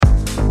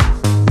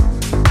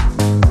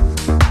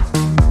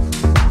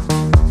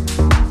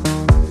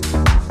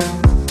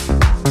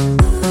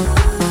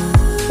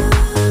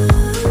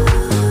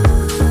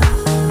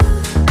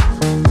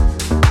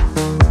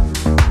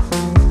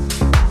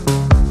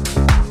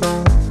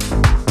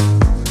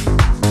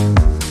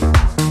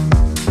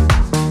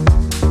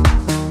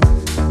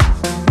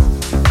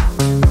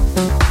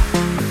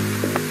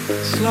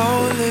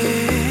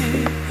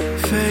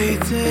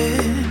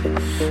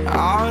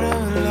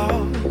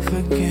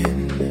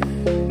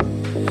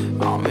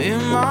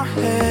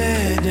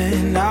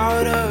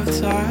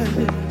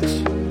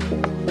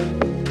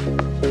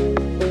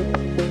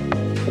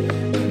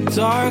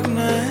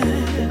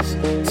darkness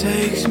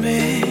takes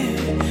me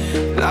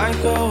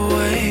like a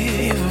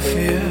wave of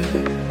fear.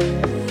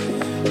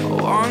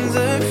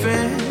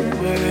 Wondering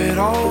where it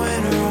all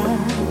went wrong.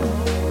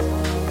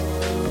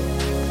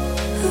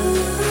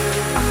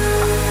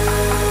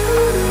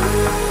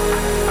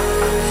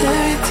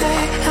 Every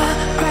day I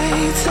pray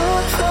to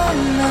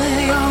find my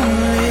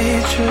only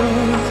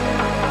truth.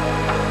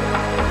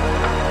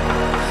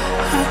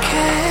 I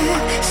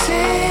can't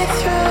see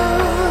through.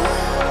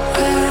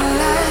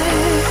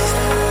 Paralyzed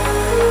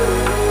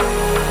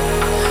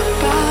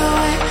by the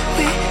way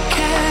we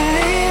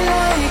carry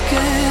like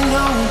an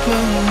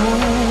open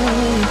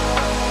wound,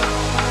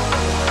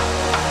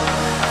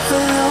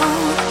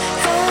 alone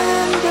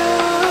and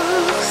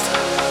bruised.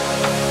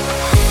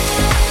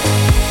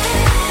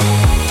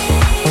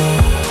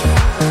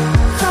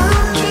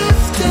 I'm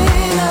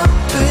drifting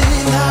up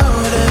and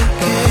out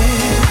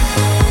again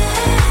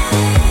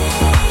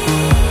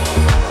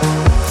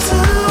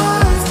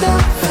towards the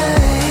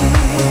pain.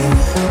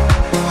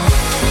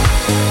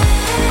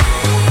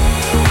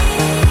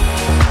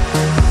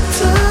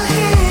 To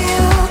hear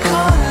you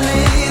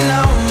calling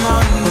out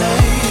my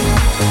name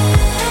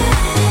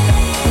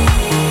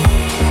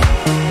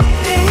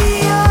in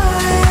your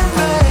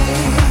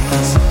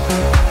embrace.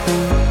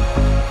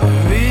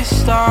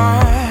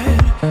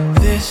 Restart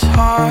this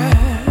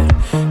heart,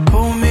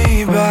 pull me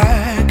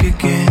back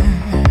again.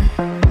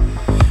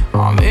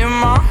 I'm in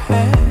my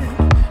head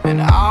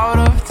and out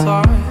of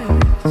touch,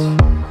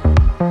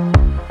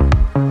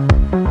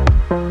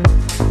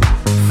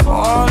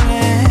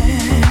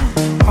 falling,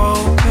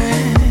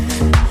 hoping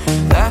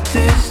that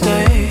this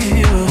day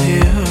will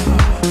heal.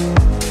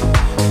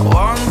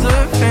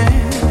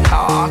 Wondering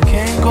how I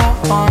can go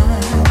on.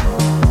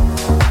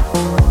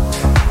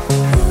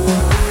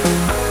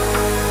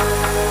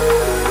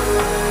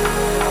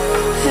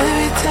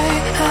 Every day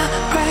I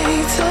pray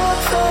to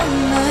find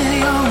my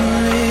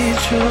only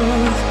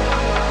truth.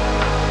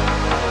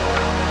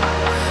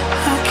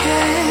 I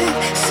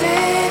can't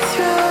see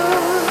through.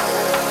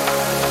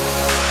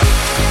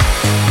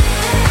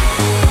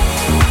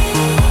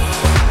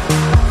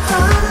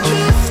 I'm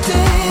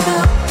drifting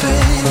up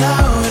and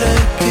out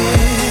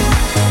again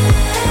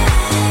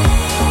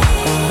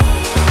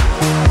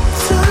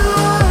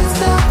towards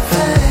the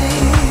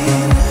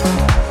pain.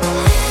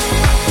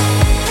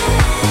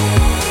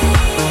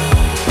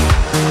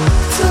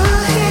 To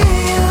hear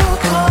you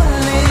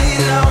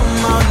calling out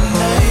my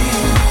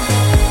name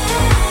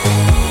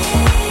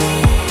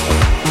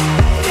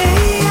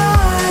in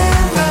your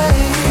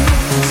embrace.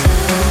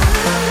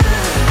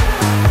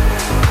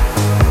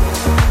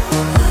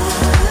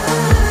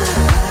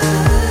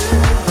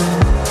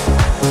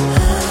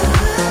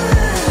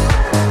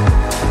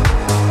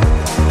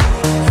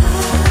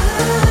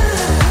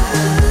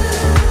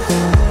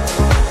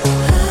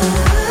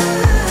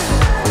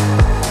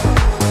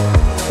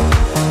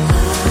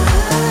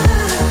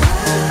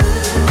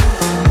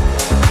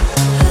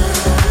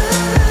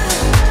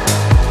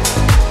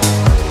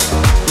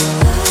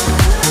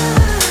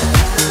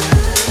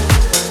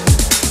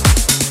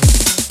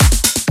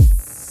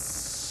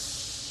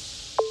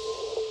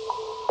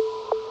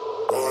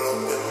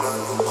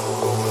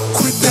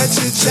 Quit that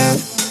chit chat.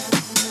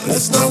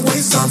 Let's not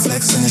waste time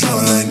flexing. Show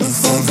like new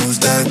phone, who's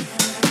that?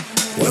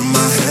 With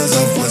my hands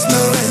up, what's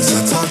my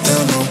answer? Talk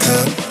down, no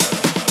cap.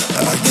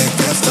 I get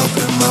gassed up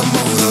in my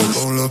motor.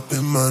 Roll up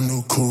in my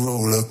new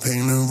Corolla,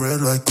 painted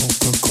red like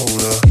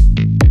Coca-Cola.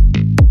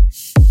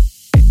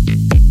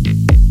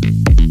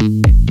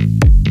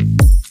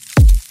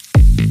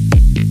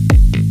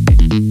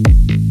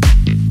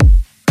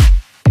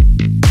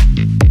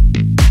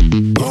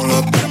 Roll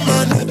up in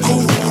my new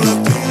Corolla,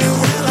 painted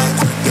red like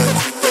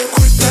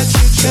quit that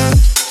chit chat.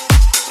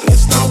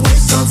 Let's not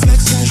waste time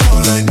flexing. Show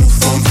like new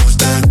phone, who's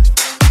that?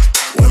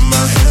 With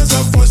my hands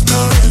up, what's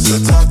my answer?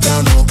 Talk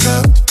down, no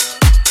cap.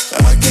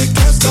 I get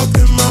gassed up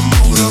in my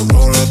motor.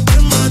 Roll up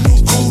in my new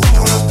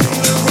Corolla,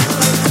 painted red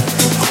like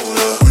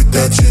Coca-Cola. Quit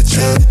that chit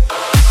chat.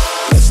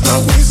 Let's not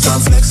waste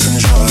time flexing.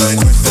 Show like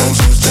quick phone,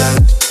 who's that?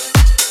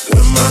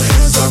 With my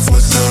hands up,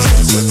 what's my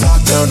answer?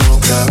 Talk down, no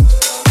cap.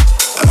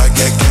 I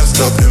get gassed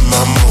up in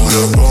my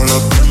motor. Roll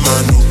up in my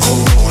new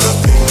Corolla,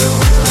 painted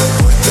red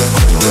like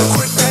Coca-Cola.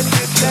 Quit that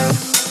chit chat.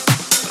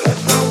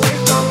 Let's not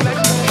waste time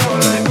flexing. Show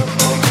like quick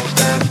phone, who's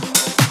that?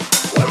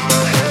 With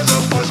my hands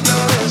up, what's my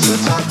answer?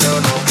 Talk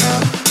down, no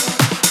cap.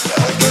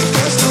 I get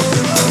gassed up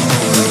in my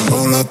motor.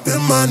 Roll up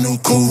in my new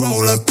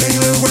Corolla,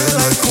 painted red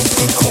like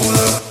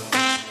Coca-Cola.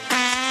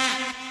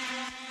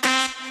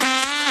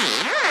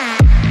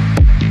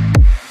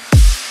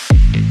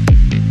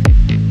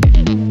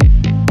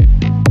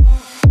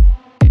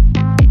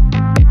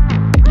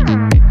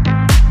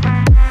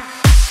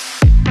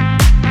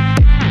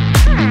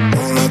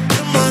 Roll up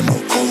in my new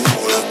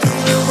Corolla,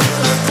 painted red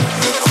like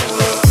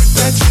Coca-Cola. Quit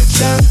that chit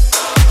chat.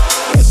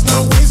 Let's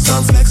not waste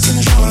time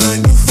flexing. Show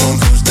like new phone,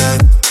 who's that?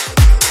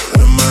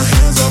 With my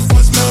hands up,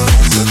 what's my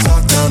answer?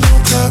 Talk down, no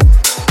cap.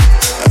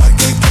 I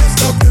get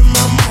gassed up in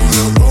my motor.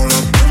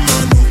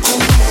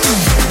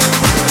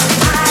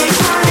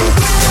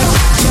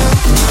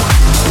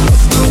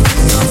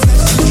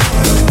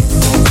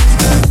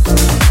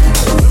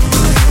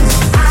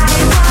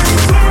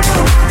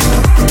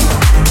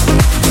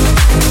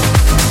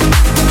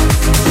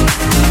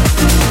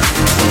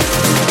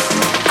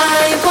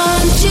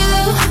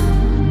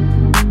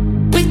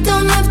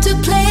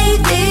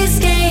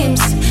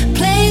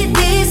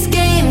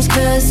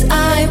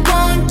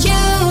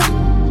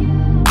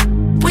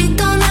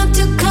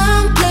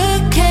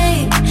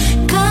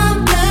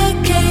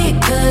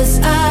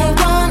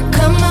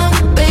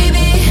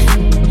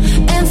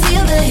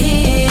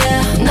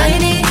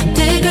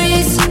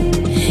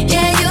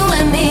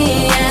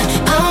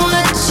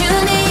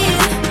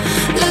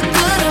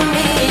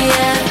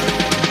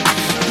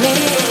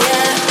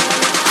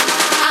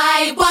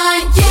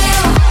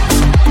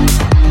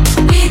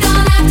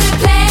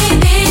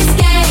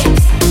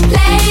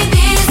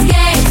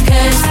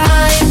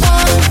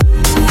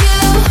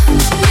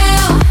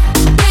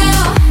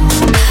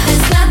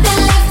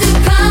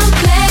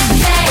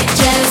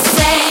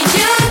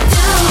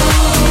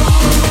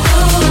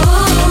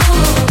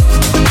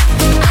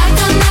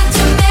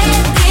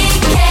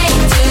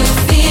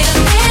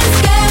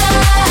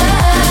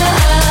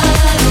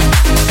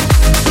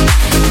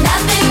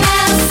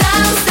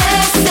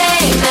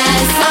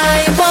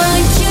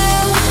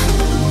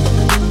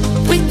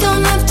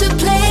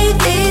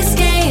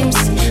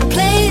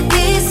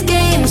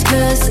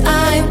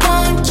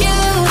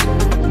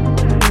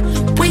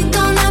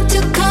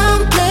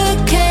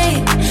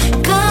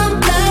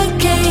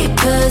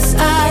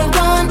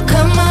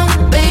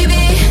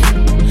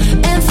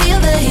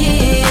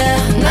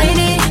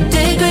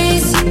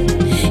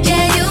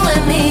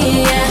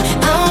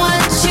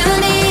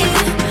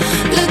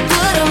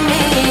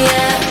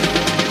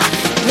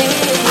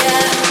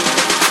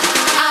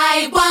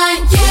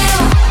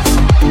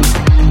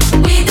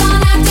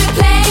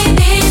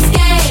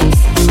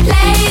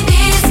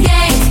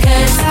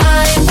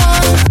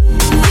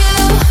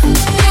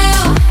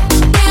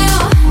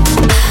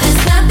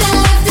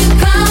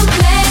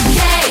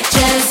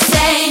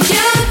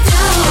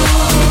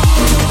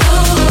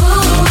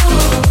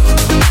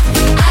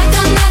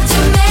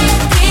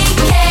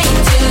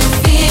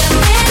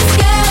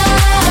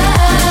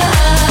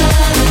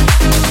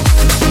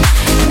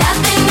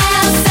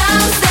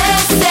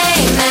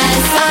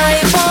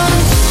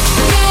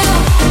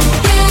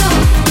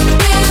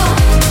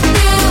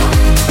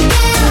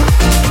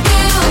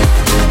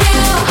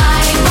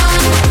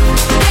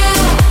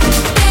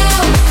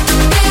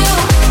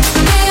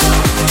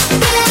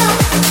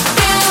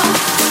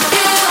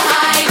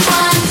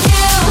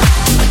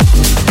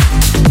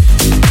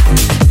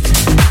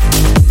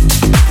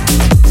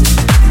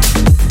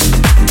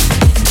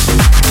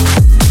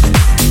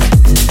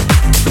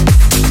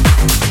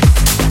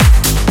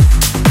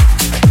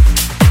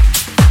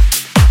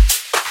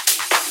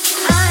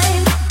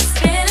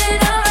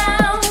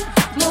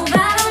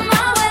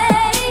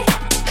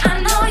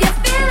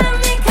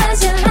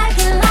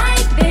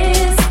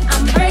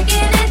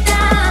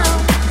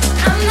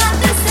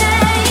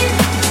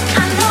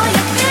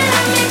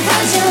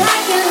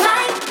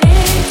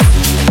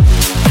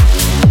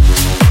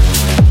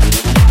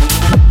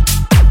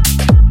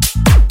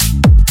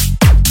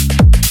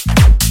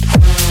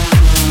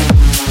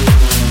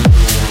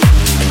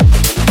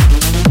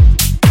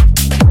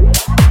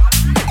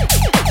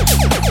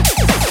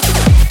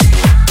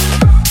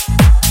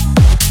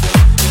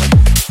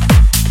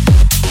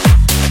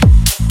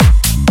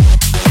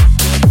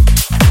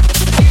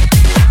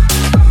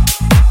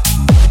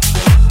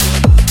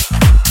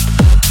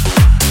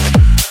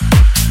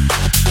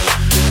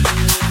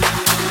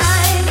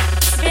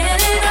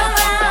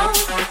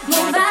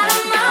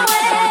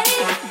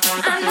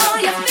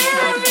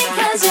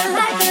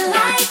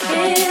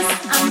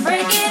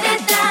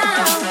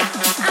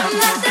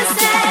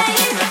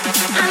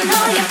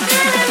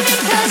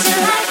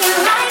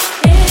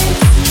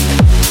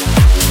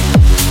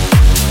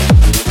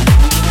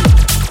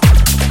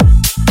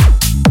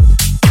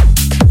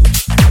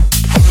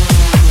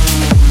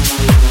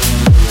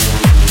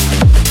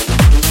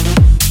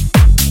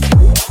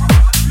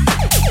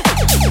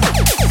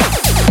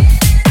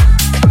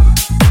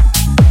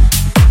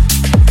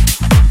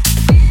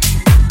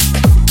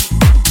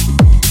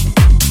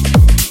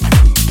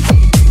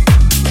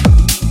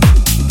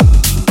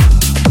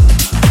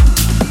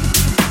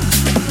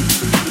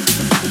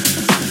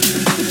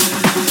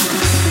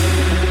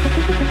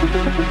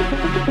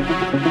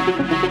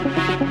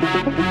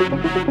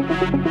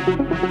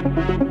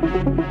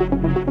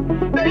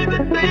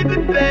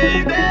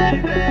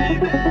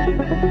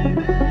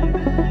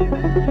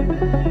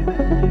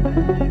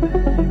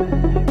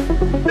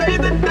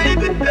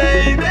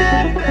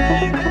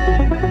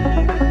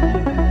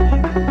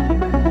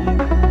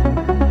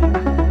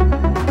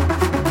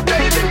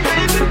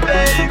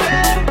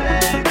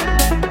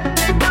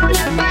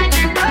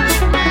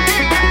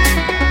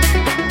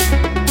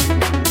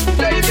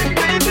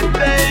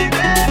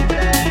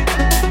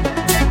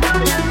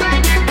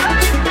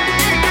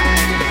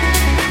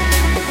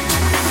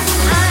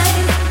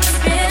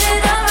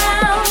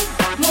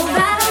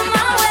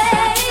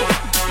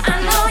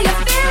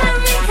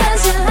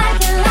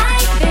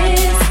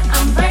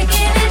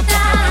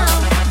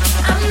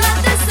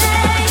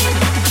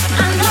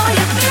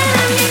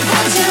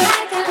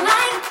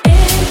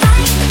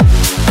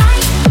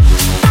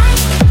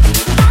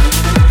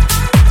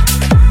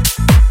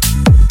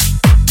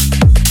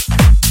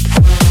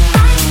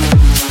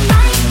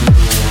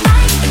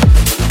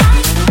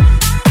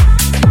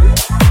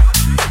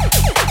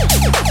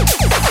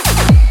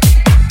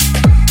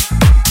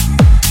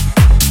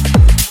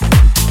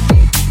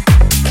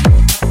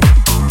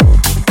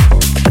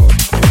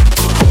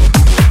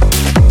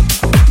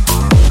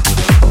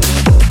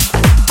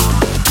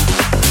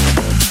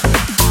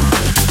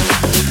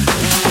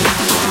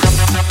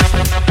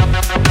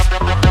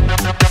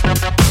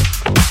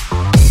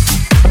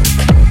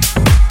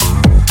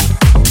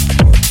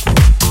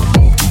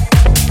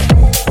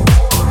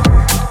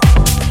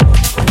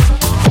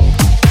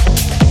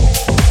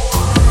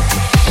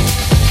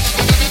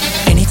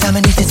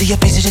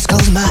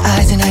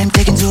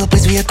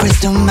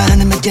 crystal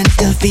mind and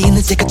magenta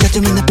feelings. Take a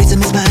judgment in the base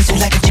of his mind,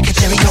 sweet like a chicken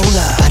cherry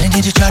cola. I don't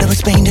need to try to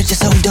explain it,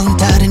 just hold on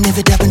tight. And if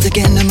it happens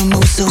again, I'ma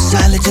move so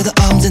silent to the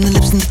arms and the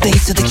lips and the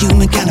face of the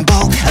human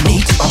cannibal. I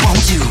need to, I want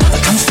to.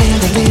 Come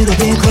stand a little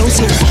bit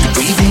closer,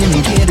 breathe in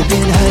and get a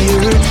bit higher.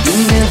 You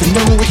never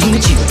know what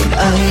hits you when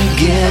I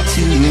get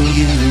to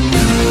you.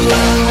 Ooh,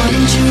 I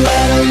want you,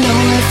 I don't know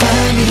if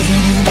I need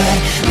you,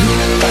 but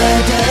ooh, I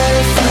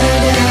gotta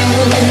find out.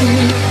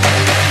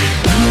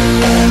 Ooh,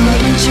 I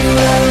want you,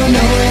 I don't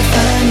know if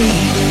I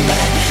need you,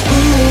 but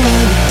ooh,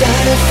 I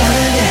gotta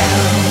find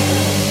out.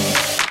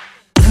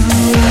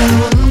 Ooh, I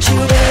want you,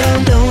 I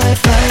don't know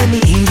if I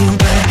need you,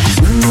 but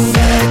ooh,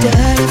 I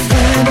gotta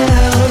find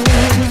out.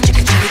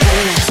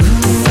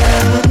 Ooh, I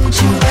want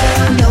you, I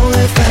don't know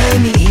if I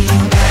need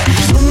you, but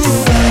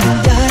ooh, I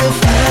gotta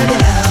find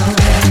out.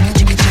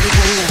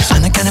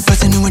 I'm the kind of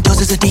person who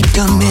endorses a deep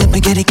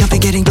commitment, getting comfy,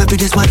 getting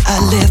perfect is what I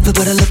live for.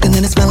 But I look and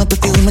then I smell a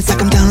perfume, it's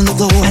like I'm down on the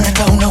floor and I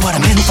don't know what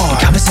I'm in for.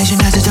 Conversation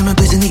has its own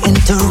place in the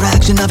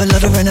interaction of a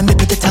lover and a mate,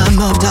 but the time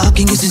of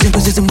talking uses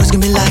emphasis and words can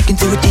be likened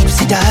to a deep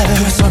sea diver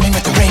who is swimming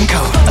with the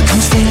raincoat.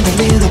 Come stand a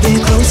little bit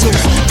closer,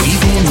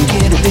 breathe in and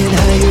get a bit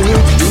higher.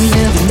 You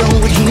never know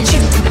what hits you,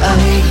 I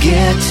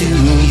get to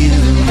you.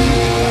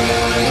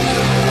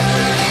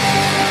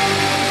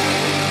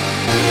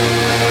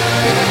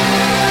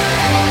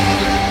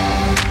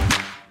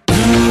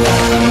 Ooh,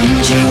 I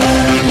want you,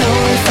 I don't know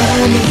if I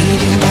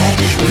need you, but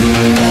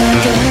ooh, I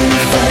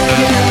gotta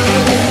find out.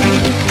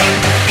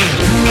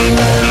 Ooh,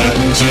 I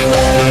want you,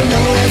 I don't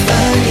know if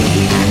I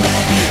need you,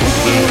 but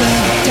ooh,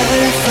 I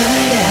gotta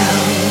find out.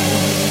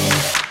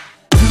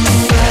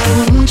 Ooh, I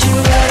want you,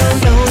 I don't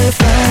know if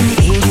I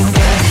need you,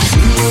 but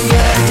ooh,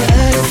 I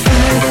gotta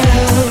find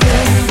out.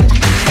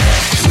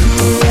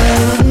 Ooh, I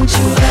want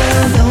you, I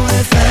don't know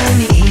if I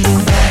need you,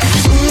 but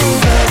ooh,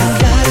 I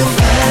gotta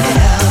find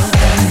out. Ooh,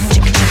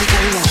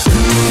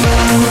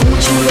 I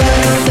want you, I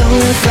don't know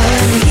if I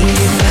need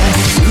you, but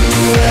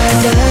ooh, I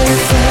gotta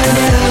find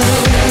out.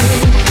 Ooh,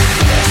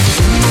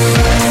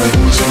 I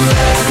want you,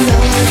 I don't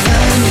know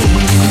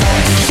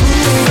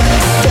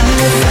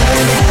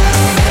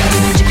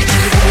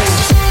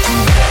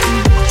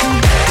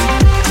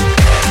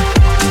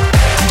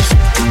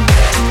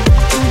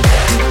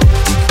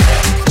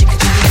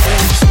if I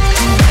need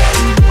you, but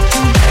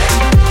ooh, I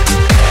gotta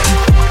find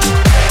out.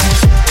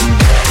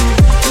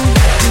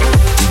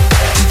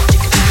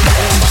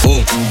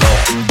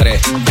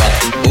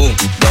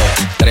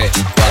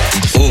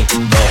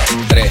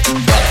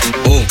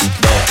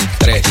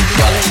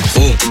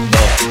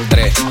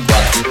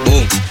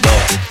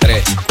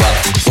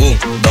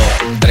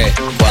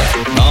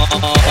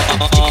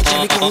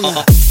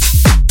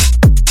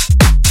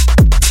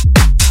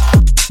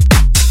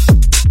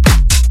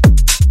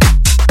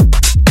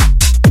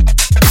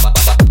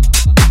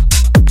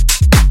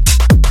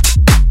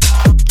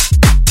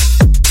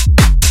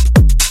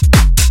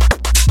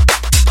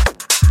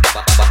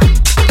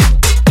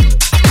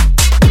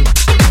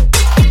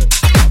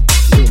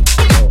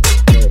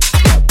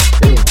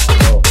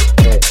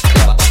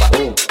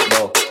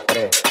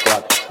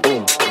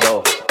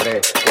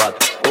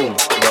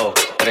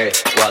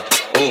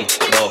 Un,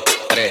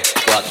 dos, 3,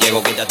 4.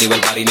 Llego, quítate el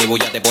party, mi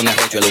bulla te pone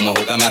recho. El humo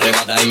juca me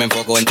arrebata y me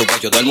enfoco en tu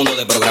pecho. Todo el mundo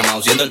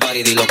desprogramado, siendo el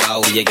party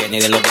dislocado. DJ Kenny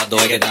de los platos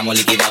es que estamos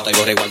liquidados.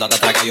 Traigo resguardo hasta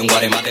atrás y un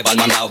guaremate pa'l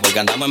mandado. Porque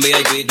andamos en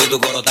VIP, tú y tu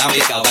coro está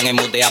picado. Están en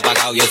mute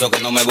apagado y eso que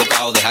no me he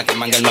buscado. Deja que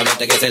mangue el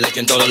malvete que se le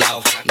eche en todos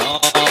lados.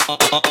 No.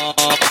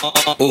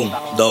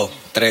 1, 2,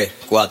 3,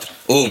 4.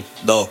 1,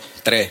 2,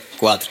 3,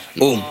 4.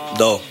 1,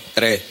 2,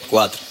 3,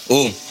 4.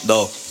 1,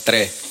 2,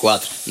 3,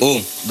 4.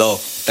 1,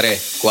 2,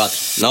 3, 4.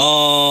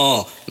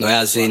 No, no es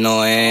así,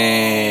 no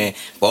es.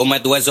 Ponme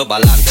tu eso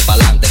pa'lante,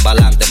 pa'lante,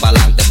 pa'lante,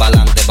 pa'lante,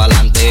 pa'lante,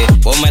 pa'lante.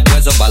 Ponme tu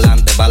eso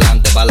pa'lante,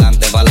 pa'lante,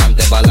 pa'lante,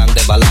 pa'lante,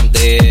 pa'lante,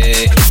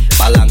 pa'lante.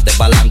 Pa'lante,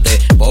 pa'lante.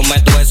 Ponme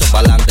tu eso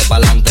pa'lante,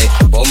 pa'lante.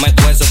 Ponme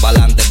tu eso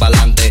pa'lante,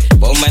 pa'lante.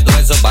 Ponme tu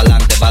eso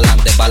pa'lante,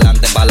 pa'lante,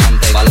 pa'lante,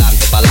 pa'lante,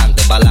 pa'lante,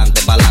 pa'lante,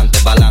 pa'lante, pa'lante,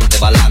 pa'lante,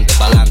 pa'lante,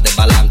 pa'lante,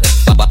 pa'lante,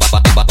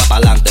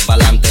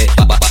 pa'lante,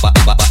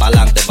 pa'lante,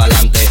 pa'lante,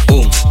 pa'lante.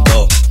 1,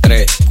 2,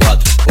 3,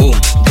 4.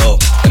 1, 2,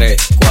 3,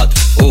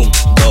 4. 1,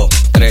 2,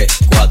 3,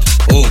 4.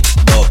 1,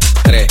 2,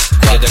 3,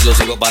 4. Esto es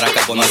exclusivo para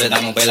acá, pues no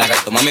aceptamos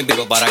pelagato. Mami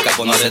pico para acá,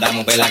 pues no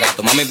aceptamos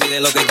pelagato. Mami pide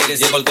lo que quiere,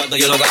 si es por cuarto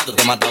yo lo gasto.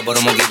 Te he matado por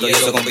un moquito y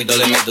eso compito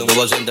le meto.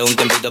 Tuvo siente un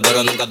tempito,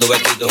 pero nunca tuve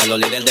quito. A los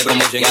líderes de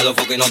promoción y a los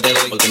focos no te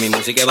doy. Porque mi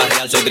música es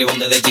barrial, soy tribón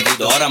desde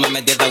chiquito. Ahora me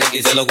metí esta wiki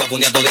y se lo voy a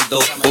fundir a todito.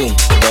 1,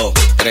 2,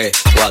 3,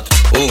 4.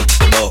 1,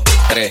 2,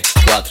 3,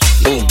 4.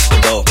 1,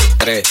 2,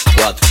 3,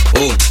 4.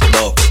 1,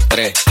 2,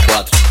 3,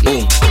 4.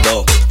 1,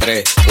 2,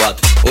 3, 4.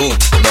 1,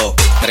 2,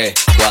 3,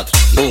 4.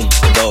 1,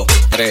 2,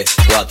 3,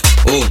 4.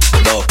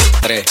 1, 2,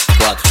 3,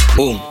 4.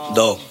 1,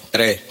 2,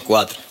 3,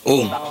 4.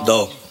 1,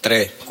 2,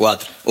 3,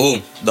 4.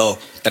 1, 2,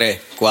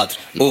 3, 4.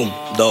 1,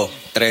 2,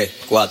 3,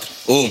 4.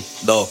 1,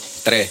 2,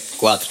 3,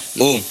 4.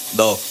 1,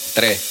 2,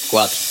 3,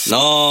 4.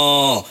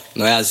 No,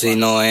 no es así,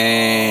 no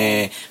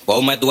es.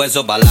 Ponme tu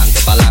eso pa'lante,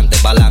 pa'lante,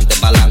 pa'lante,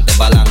 pa'lante,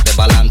 pa'lante,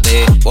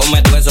 pa'lante.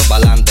 Ponme tu eso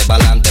pa'lante,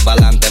 pa'lante,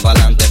 pa'lante,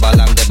 pa'lante,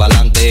 pa'lante,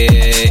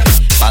 pa'lante.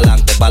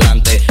 Pa'lante,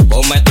 pa'lante.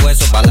 Ponme tu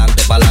eso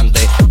pa'lante,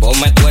 pa'lante.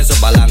 Ponme tu eso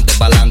pa'lante,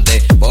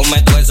 pa'lante.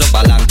 Ponme tu eso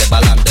pa'lante,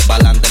 pa'lante,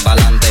 pa'lante,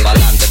 pa'lante,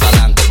 pa'lante,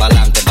 pa'lante,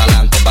 pa'lante,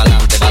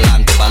 pa'lante,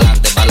 pa'lante,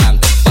 pa'lante,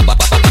 pa'lante,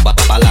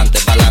 pa'lante,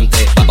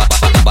 pa'lante,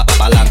 pa'lante,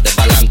 pa'lante,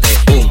 pa'lante.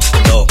 1,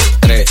 2,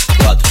 3,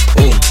 4.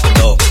 1,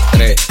 2,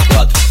 3,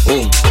 4.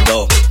 1,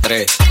 2,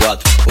 3,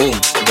 4.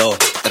 1, 2,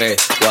 3,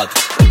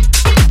 4.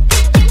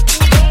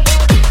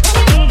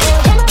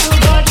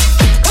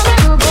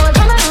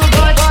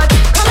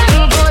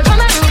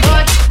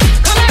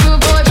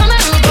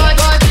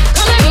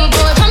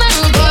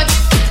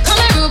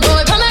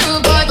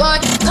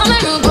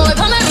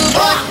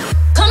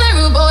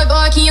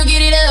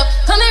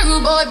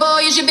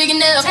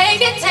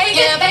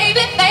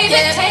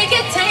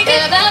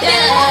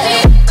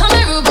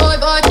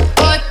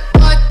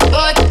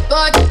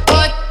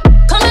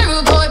 Come here,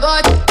 rude boy,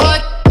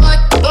 boy.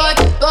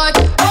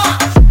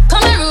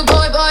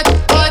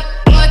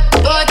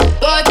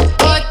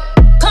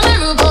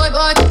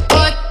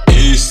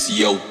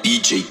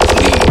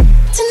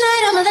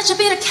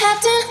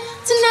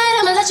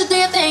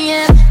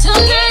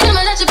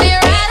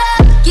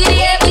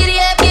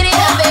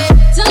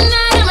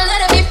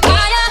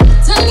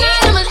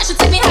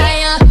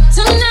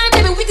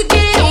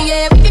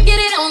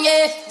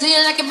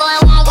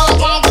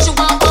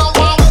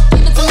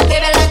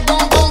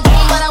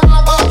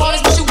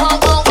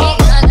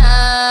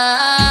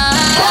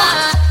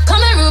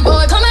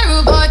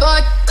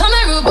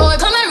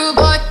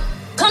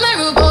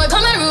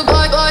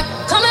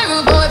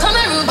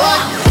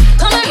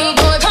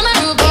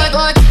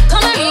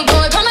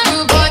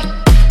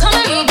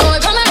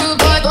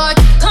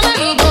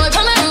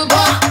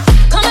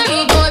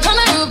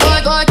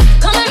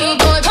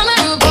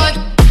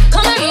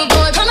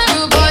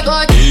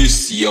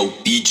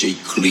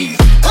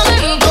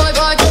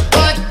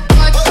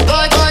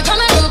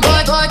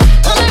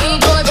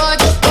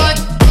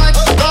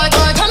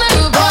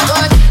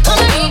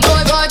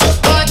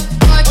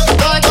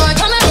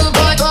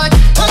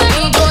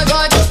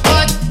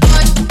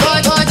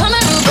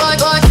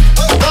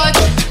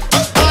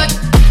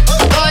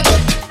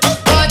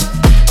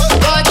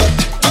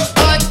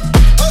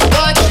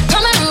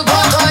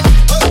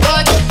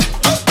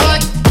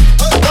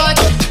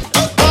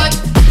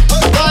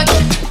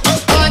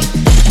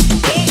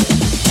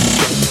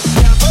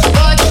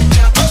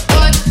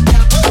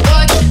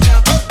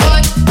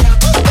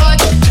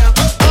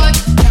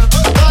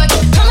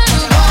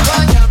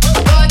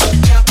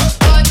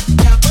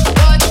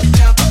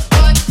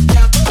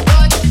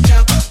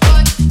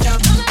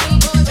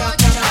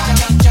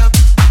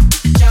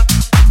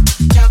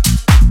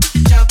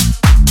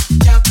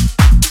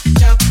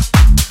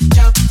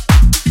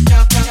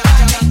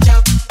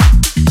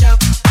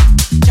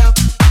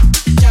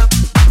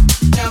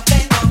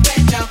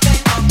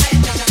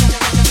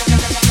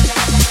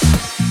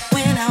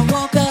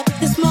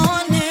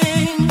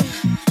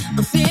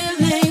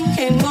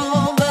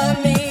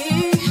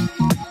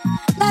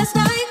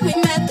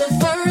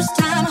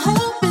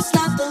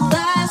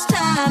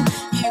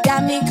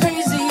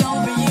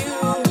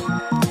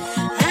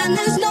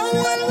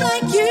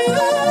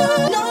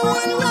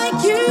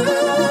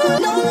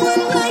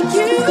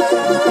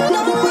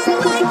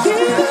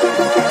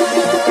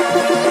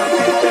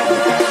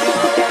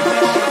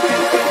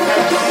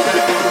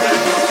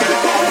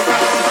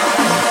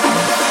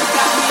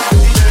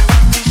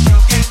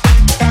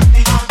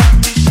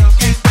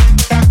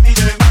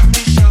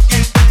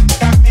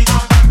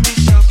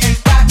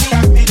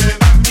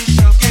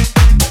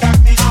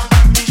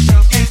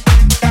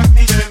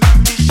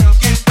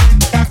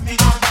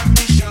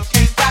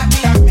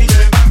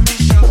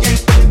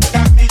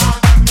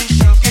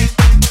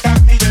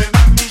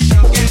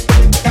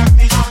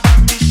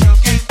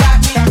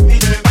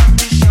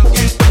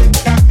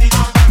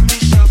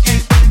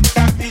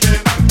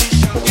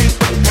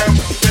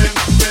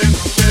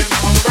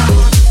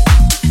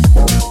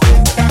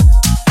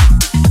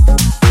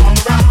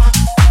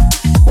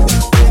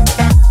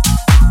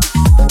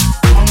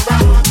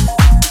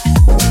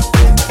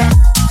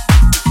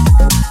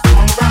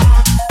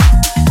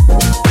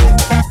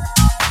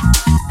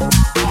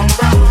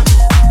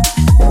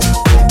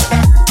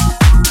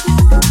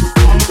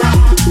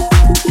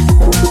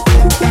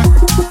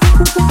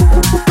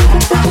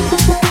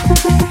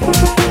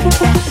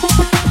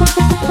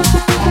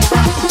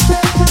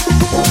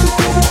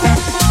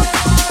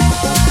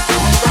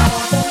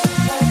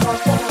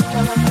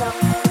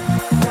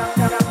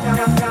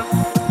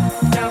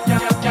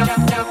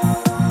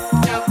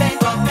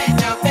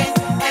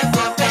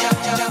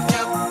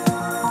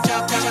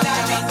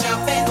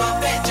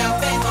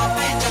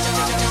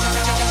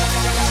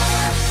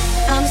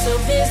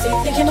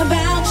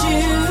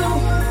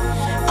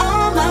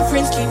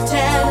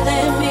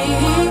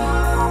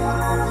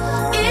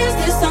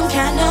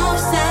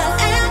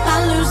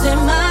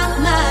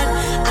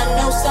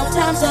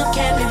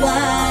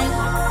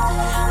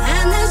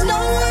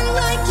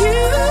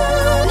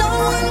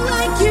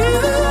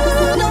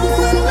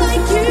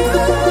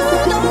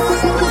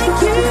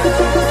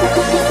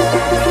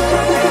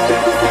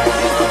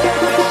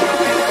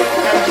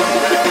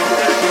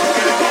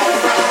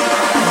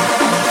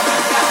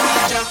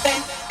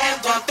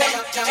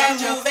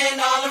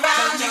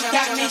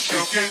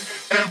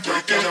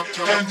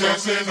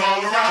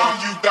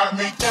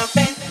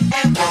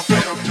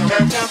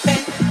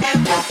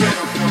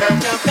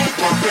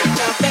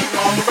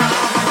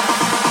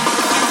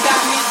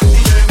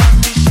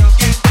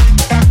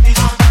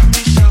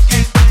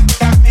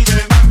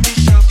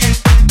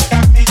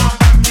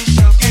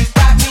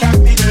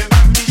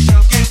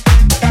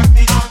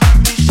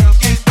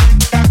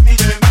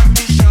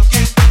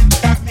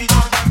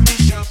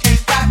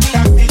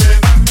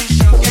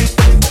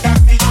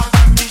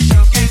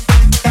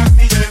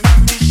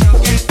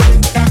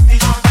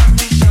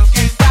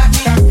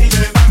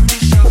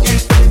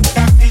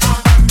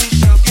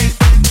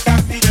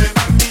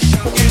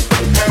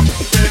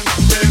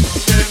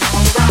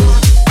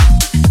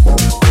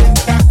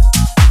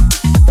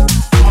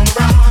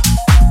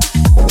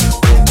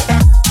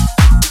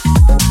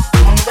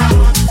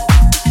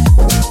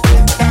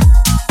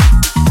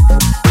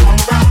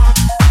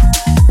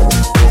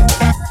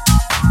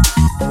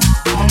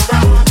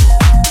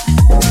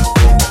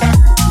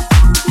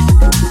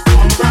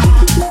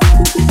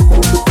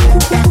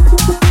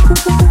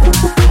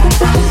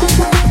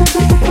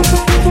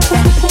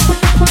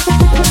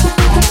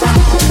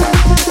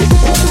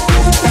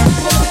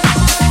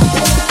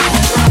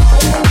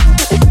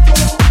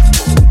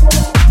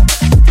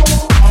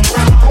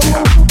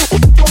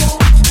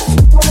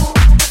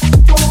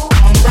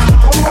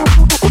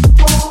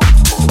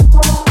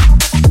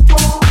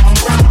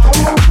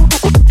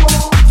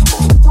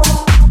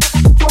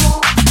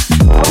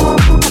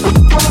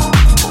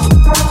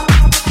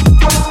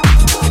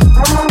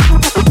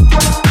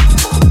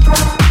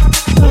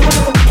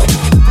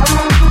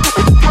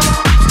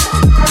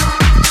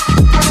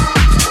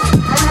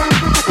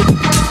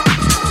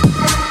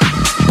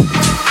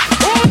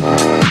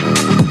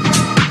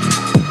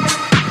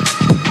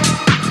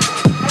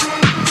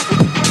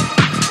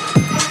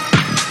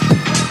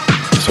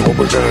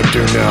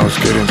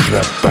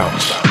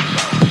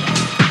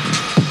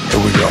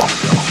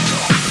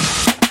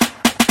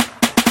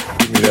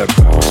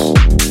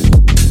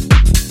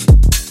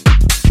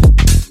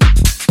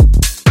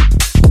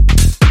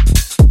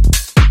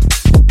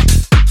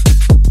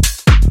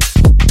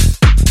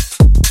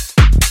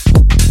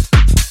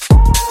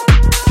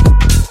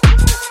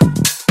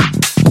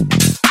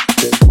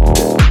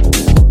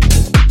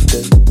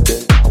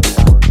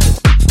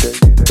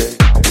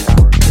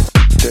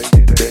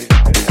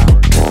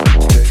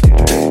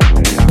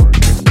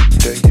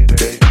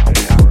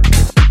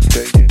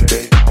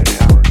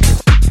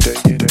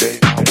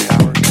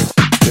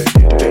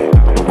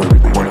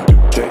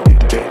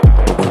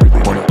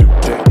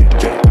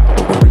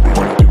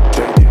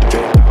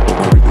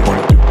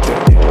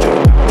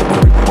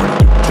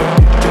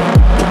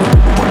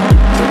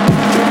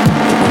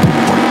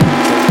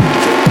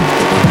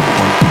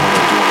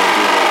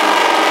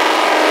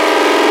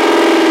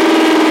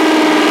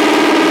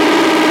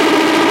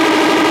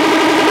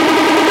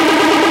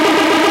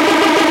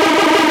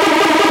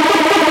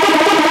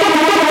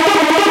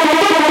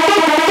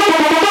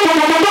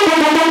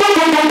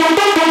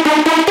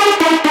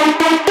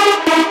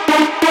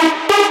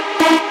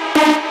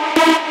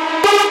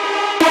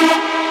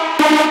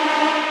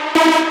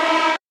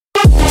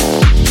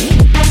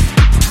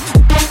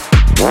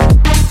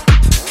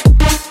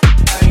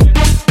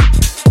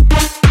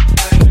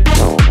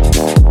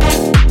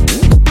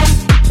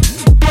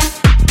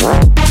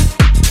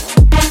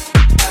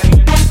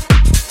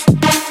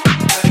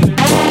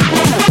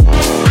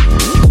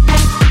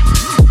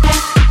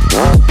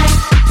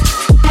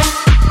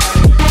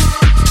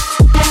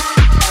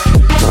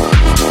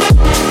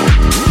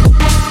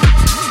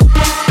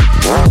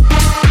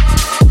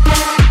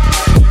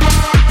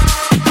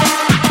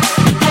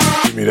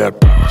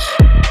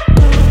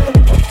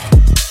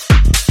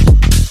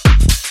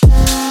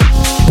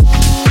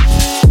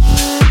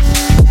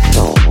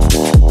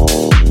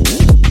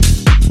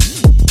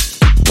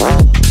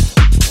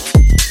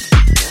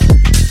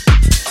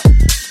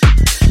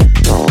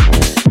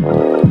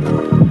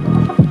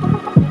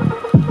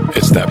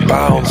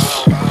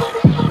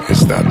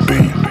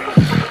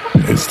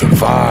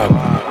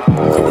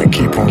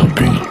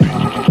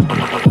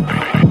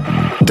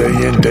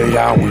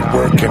 out, we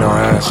working our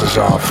asses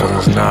off for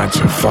those 9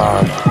 to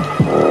 5.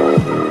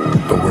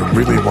 But what we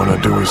really want to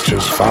do is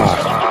just 5.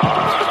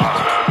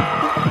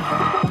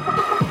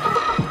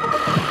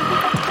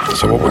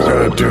 So what we're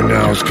gonna do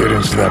now is get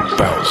into that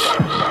bounce.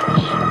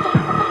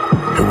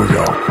 Here we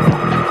go.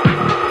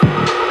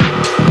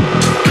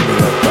 Give me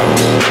that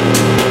bounce.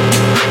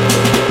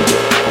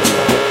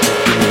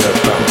 Give me that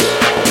bounce. Give me that bounce.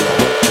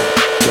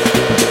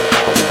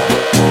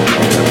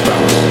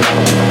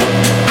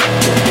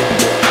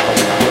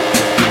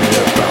 Give me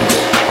that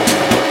bounce.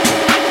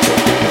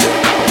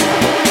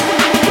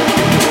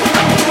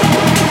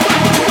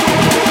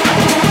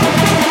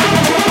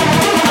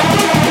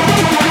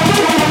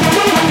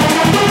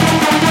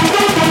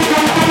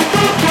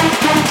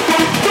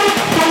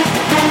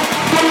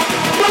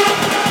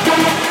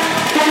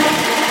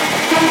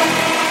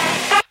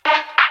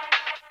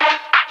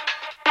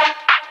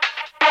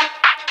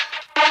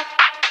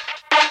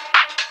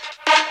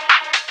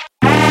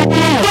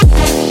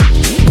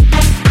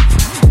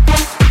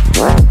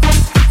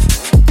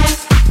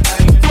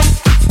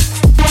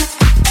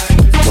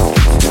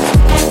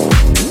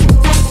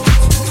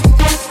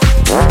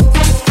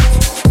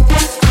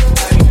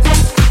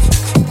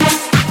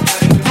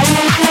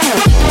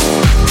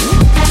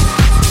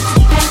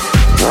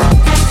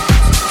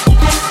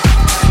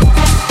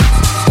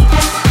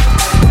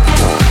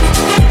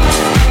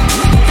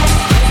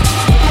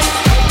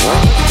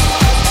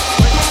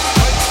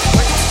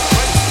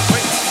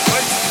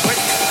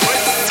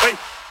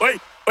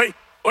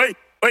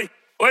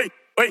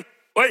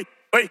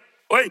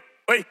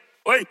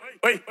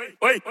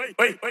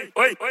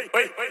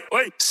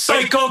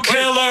 Psycho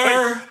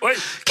killer,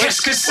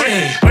 qu'est-ce que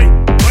c'est? Psycho killer,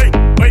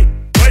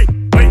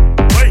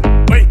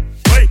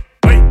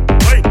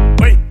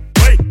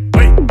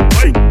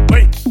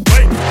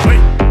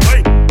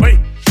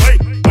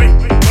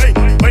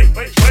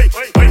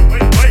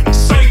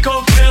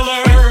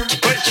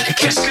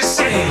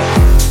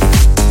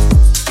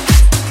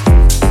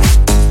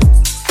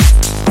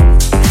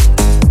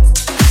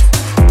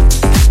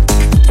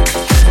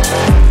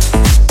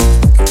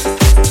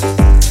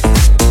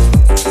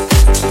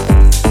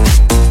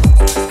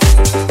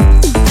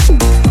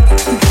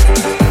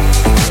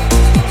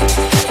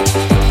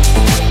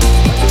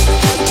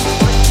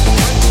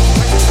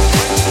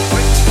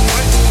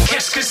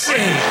 qu'est-ce que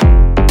c'est?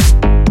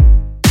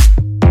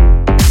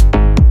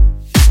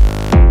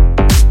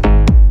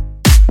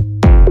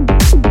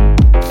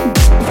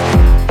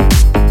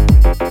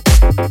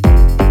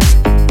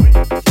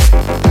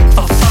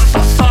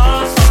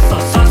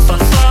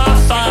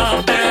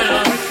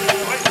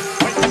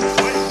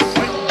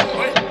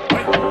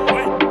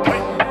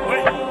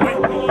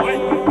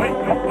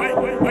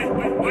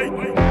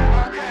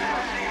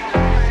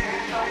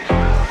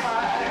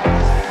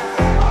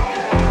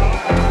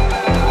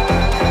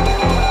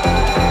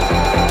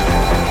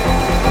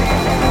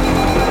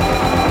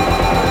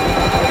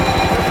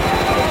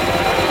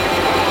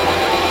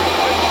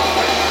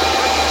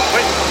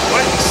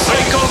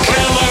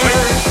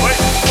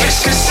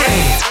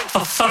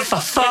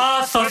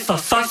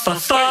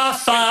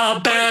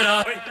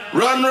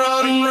 Run,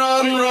 run,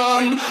 run,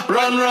 run,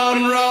 run,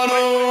 run, run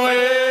away.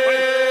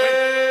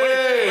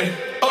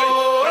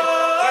 Oh,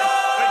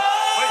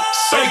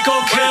 psycho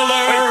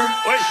killer,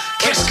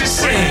 qu'est-ce que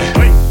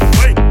c'est?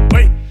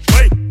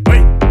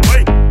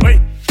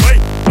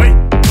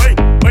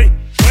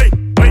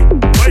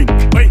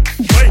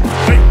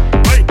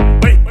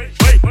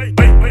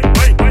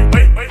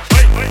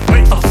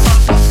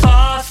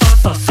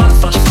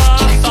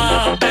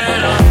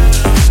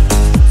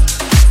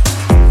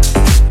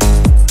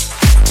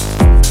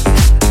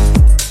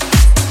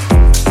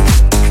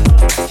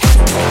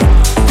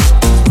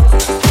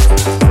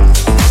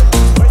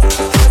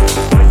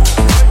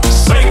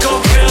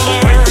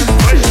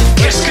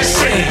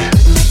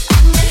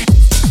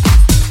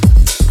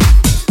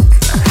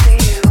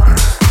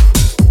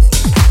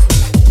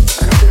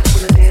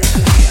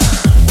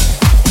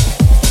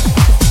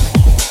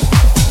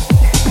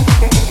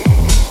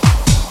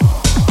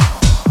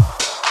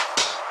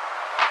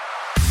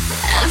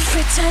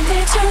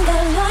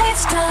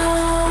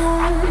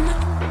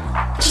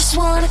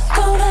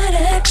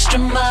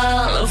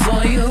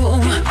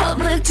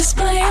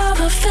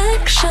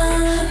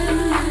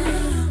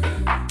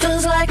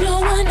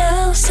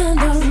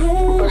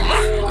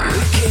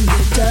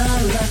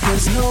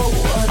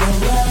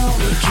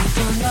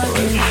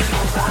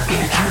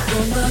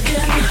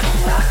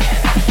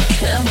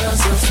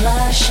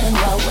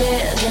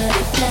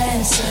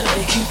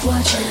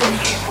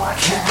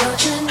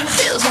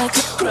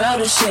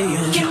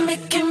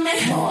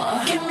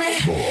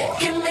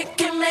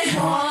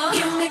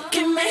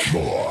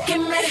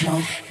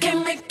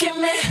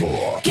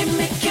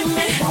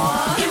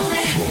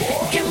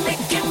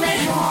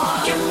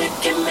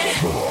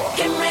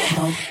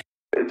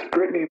 It's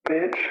Britney,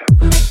 bitch.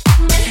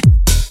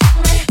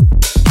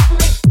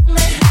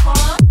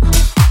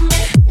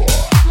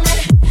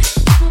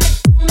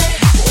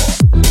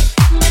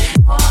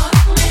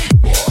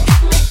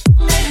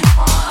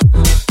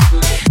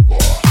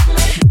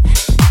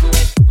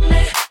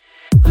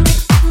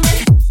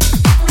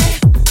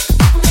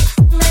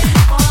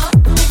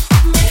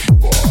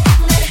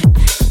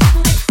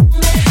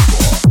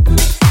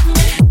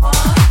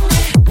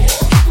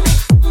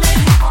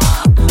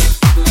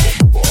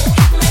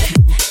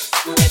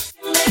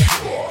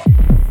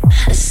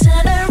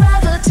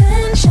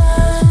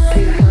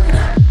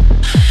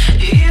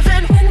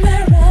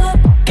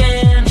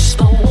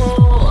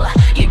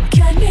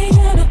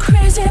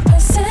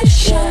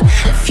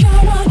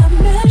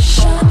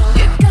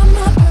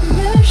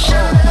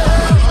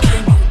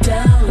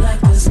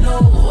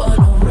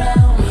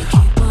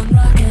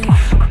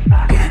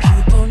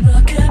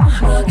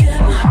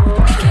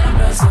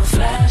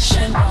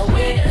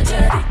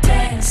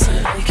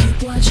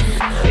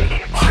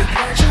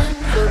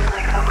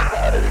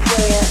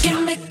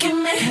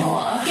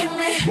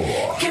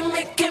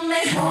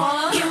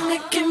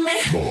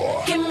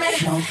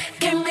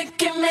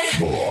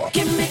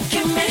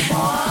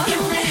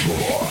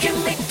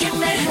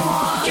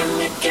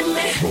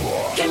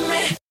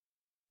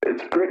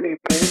 It's Britney,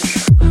 bitch.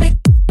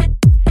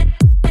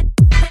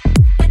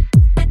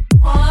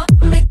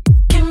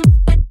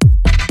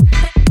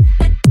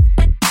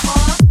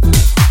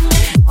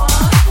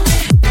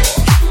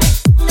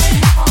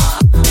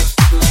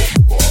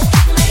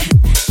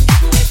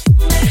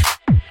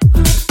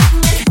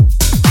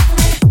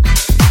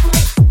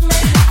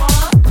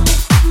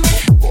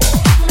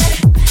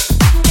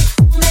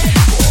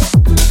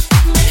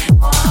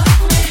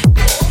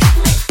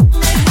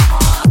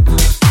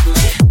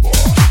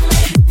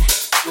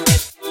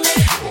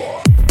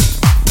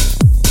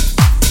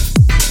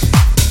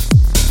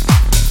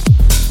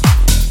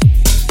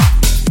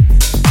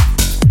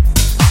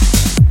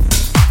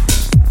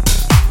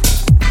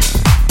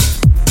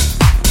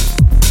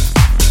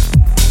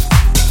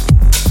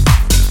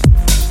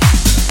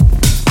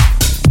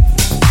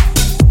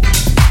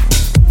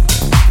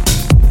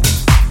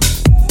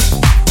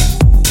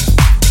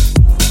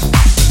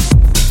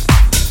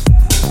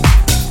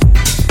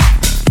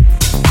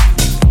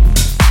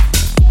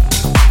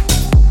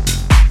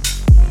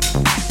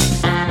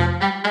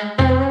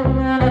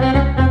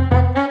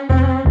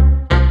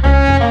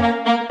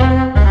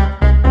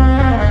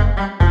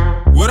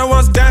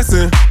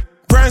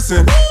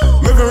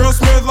 Moving real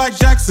smooth like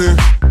Jackson.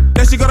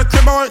 Then she got a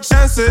crib, I won't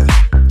chance it.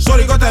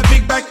 Shorty got that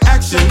big back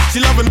action. She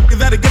love a nigga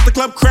that'll get the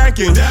club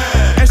cranking.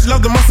 And she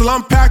love the muscle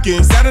I'm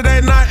packing. Saturday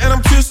night and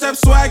I'm two-step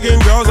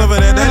swagging. Girls over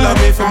there, they love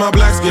me for my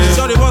black skin.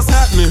 Shorty, what's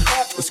happening?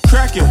 What's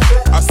cracking?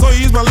 I saw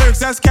you use my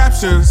lyrics as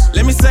captions.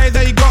 Let me say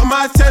that you got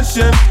my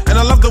attention. And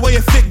I love the way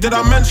you're thick that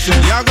I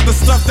mentioned. Yeah, I got the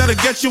stuff that'll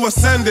get you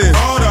ascending.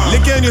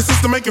 Lick in your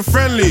system, make it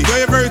friendly. Girl,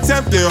 you're very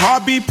tempting,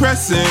 heartbeat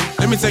pressing.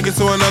 Let me take it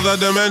to another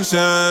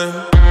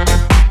dimension.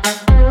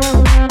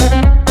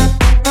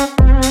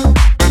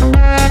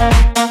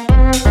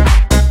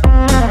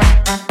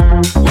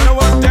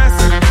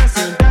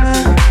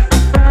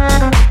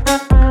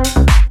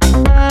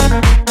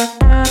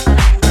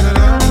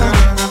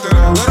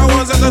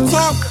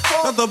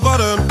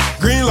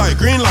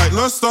 Green light,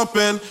 no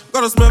stopping.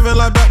 Got us moving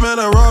like Batman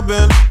and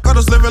Robin. Got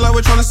us living like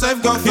we're trying to save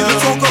Gotham. Hear the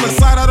talk on the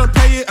side, I don't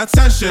pay it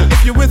attention.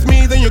 If you're with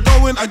me, then you're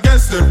going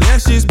against them. Yeah,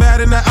 she's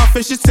bad in that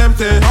outfit, she's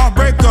tempting.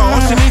 Heartbreaker,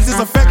 all she needs is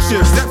affection.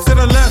 Step to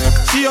the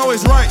left, she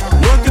always right.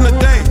 Work in the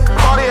day,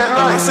 party at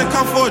night. I said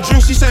come for a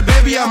drink, she said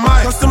baby I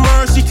might.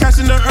 Customer, she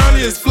catching the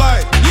earliest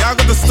flight. Yeah, I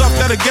got the stuff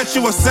that'll get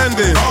you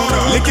ascending.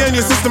 Lick in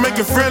your system, make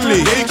it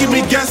friendly. Yeah, you keep me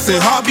guessing,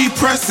 heartbeat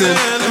pressing.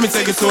 Let me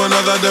take it to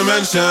another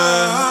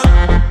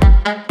dimension.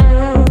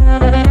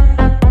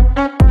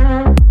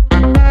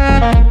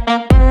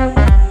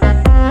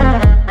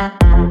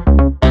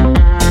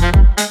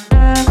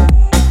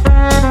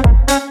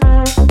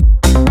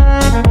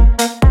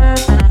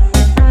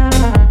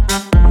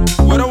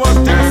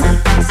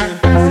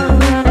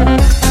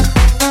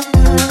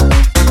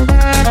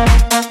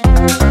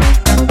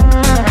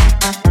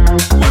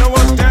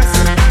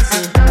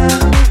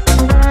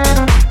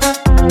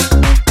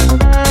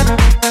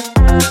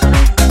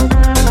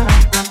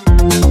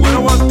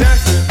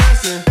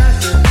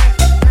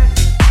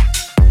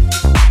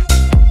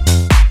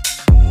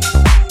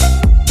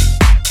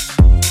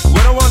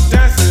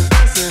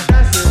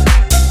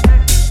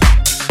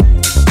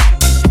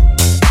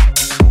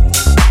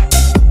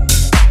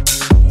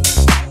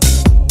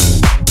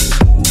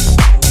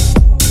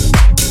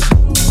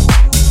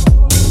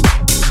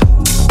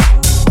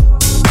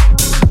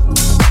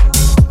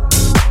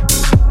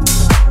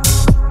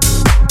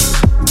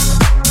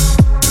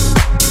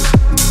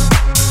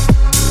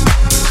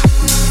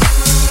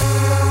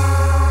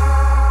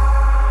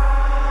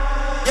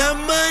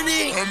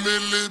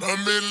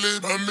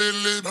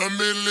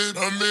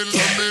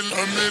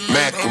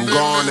 Mac, I'm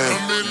gone now.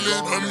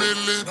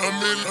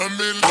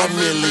 A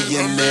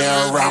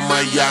millionaire, I'm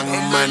a young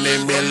money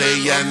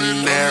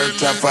millionaire,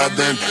 tougher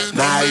than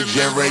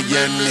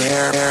Nigerian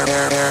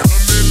hair.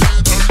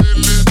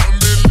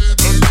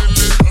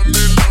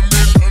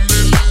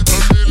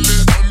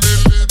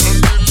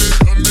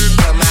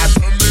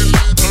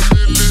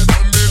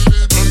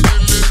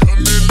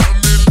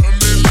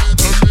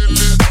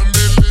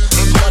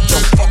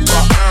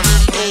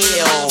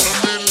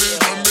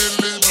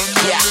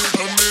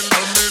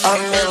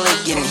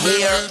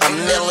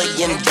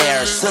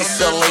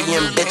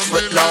 Sicilian bitch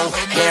with long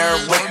hair,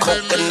 with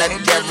coconut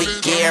every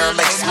gear,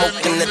 like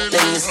smoking the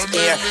thinnest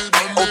air.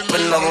 I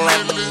open the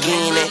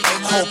Lamborghini,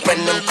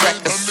 hoping them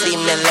crackers see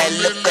me. Like,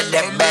 look at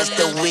that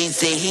bastard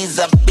Weezy, he's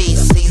a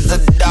beast, he's a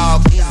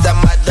dog, he's a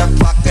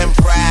motherfucking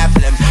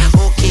problem.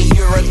 Okay,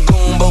 you're a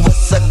goon, but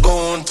what's a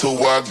goon to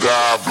a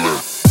goblin?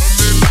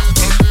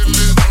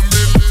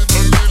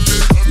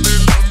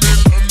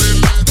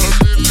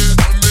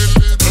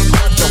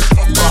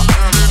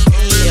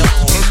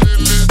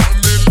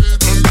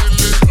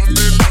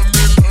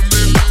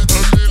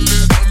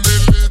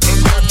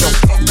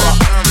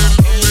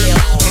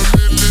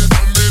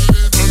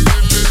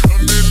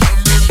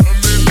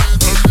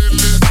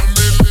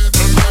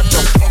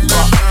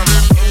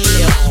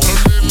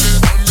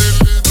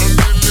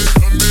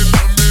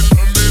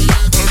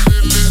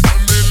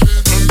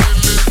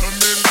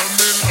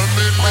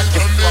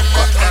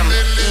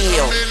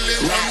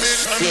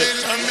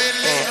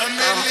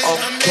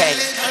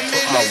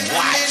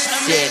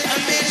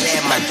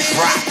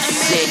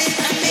 six,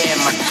 and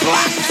my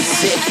Glock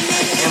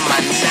 6, and my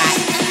knot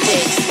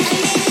 6.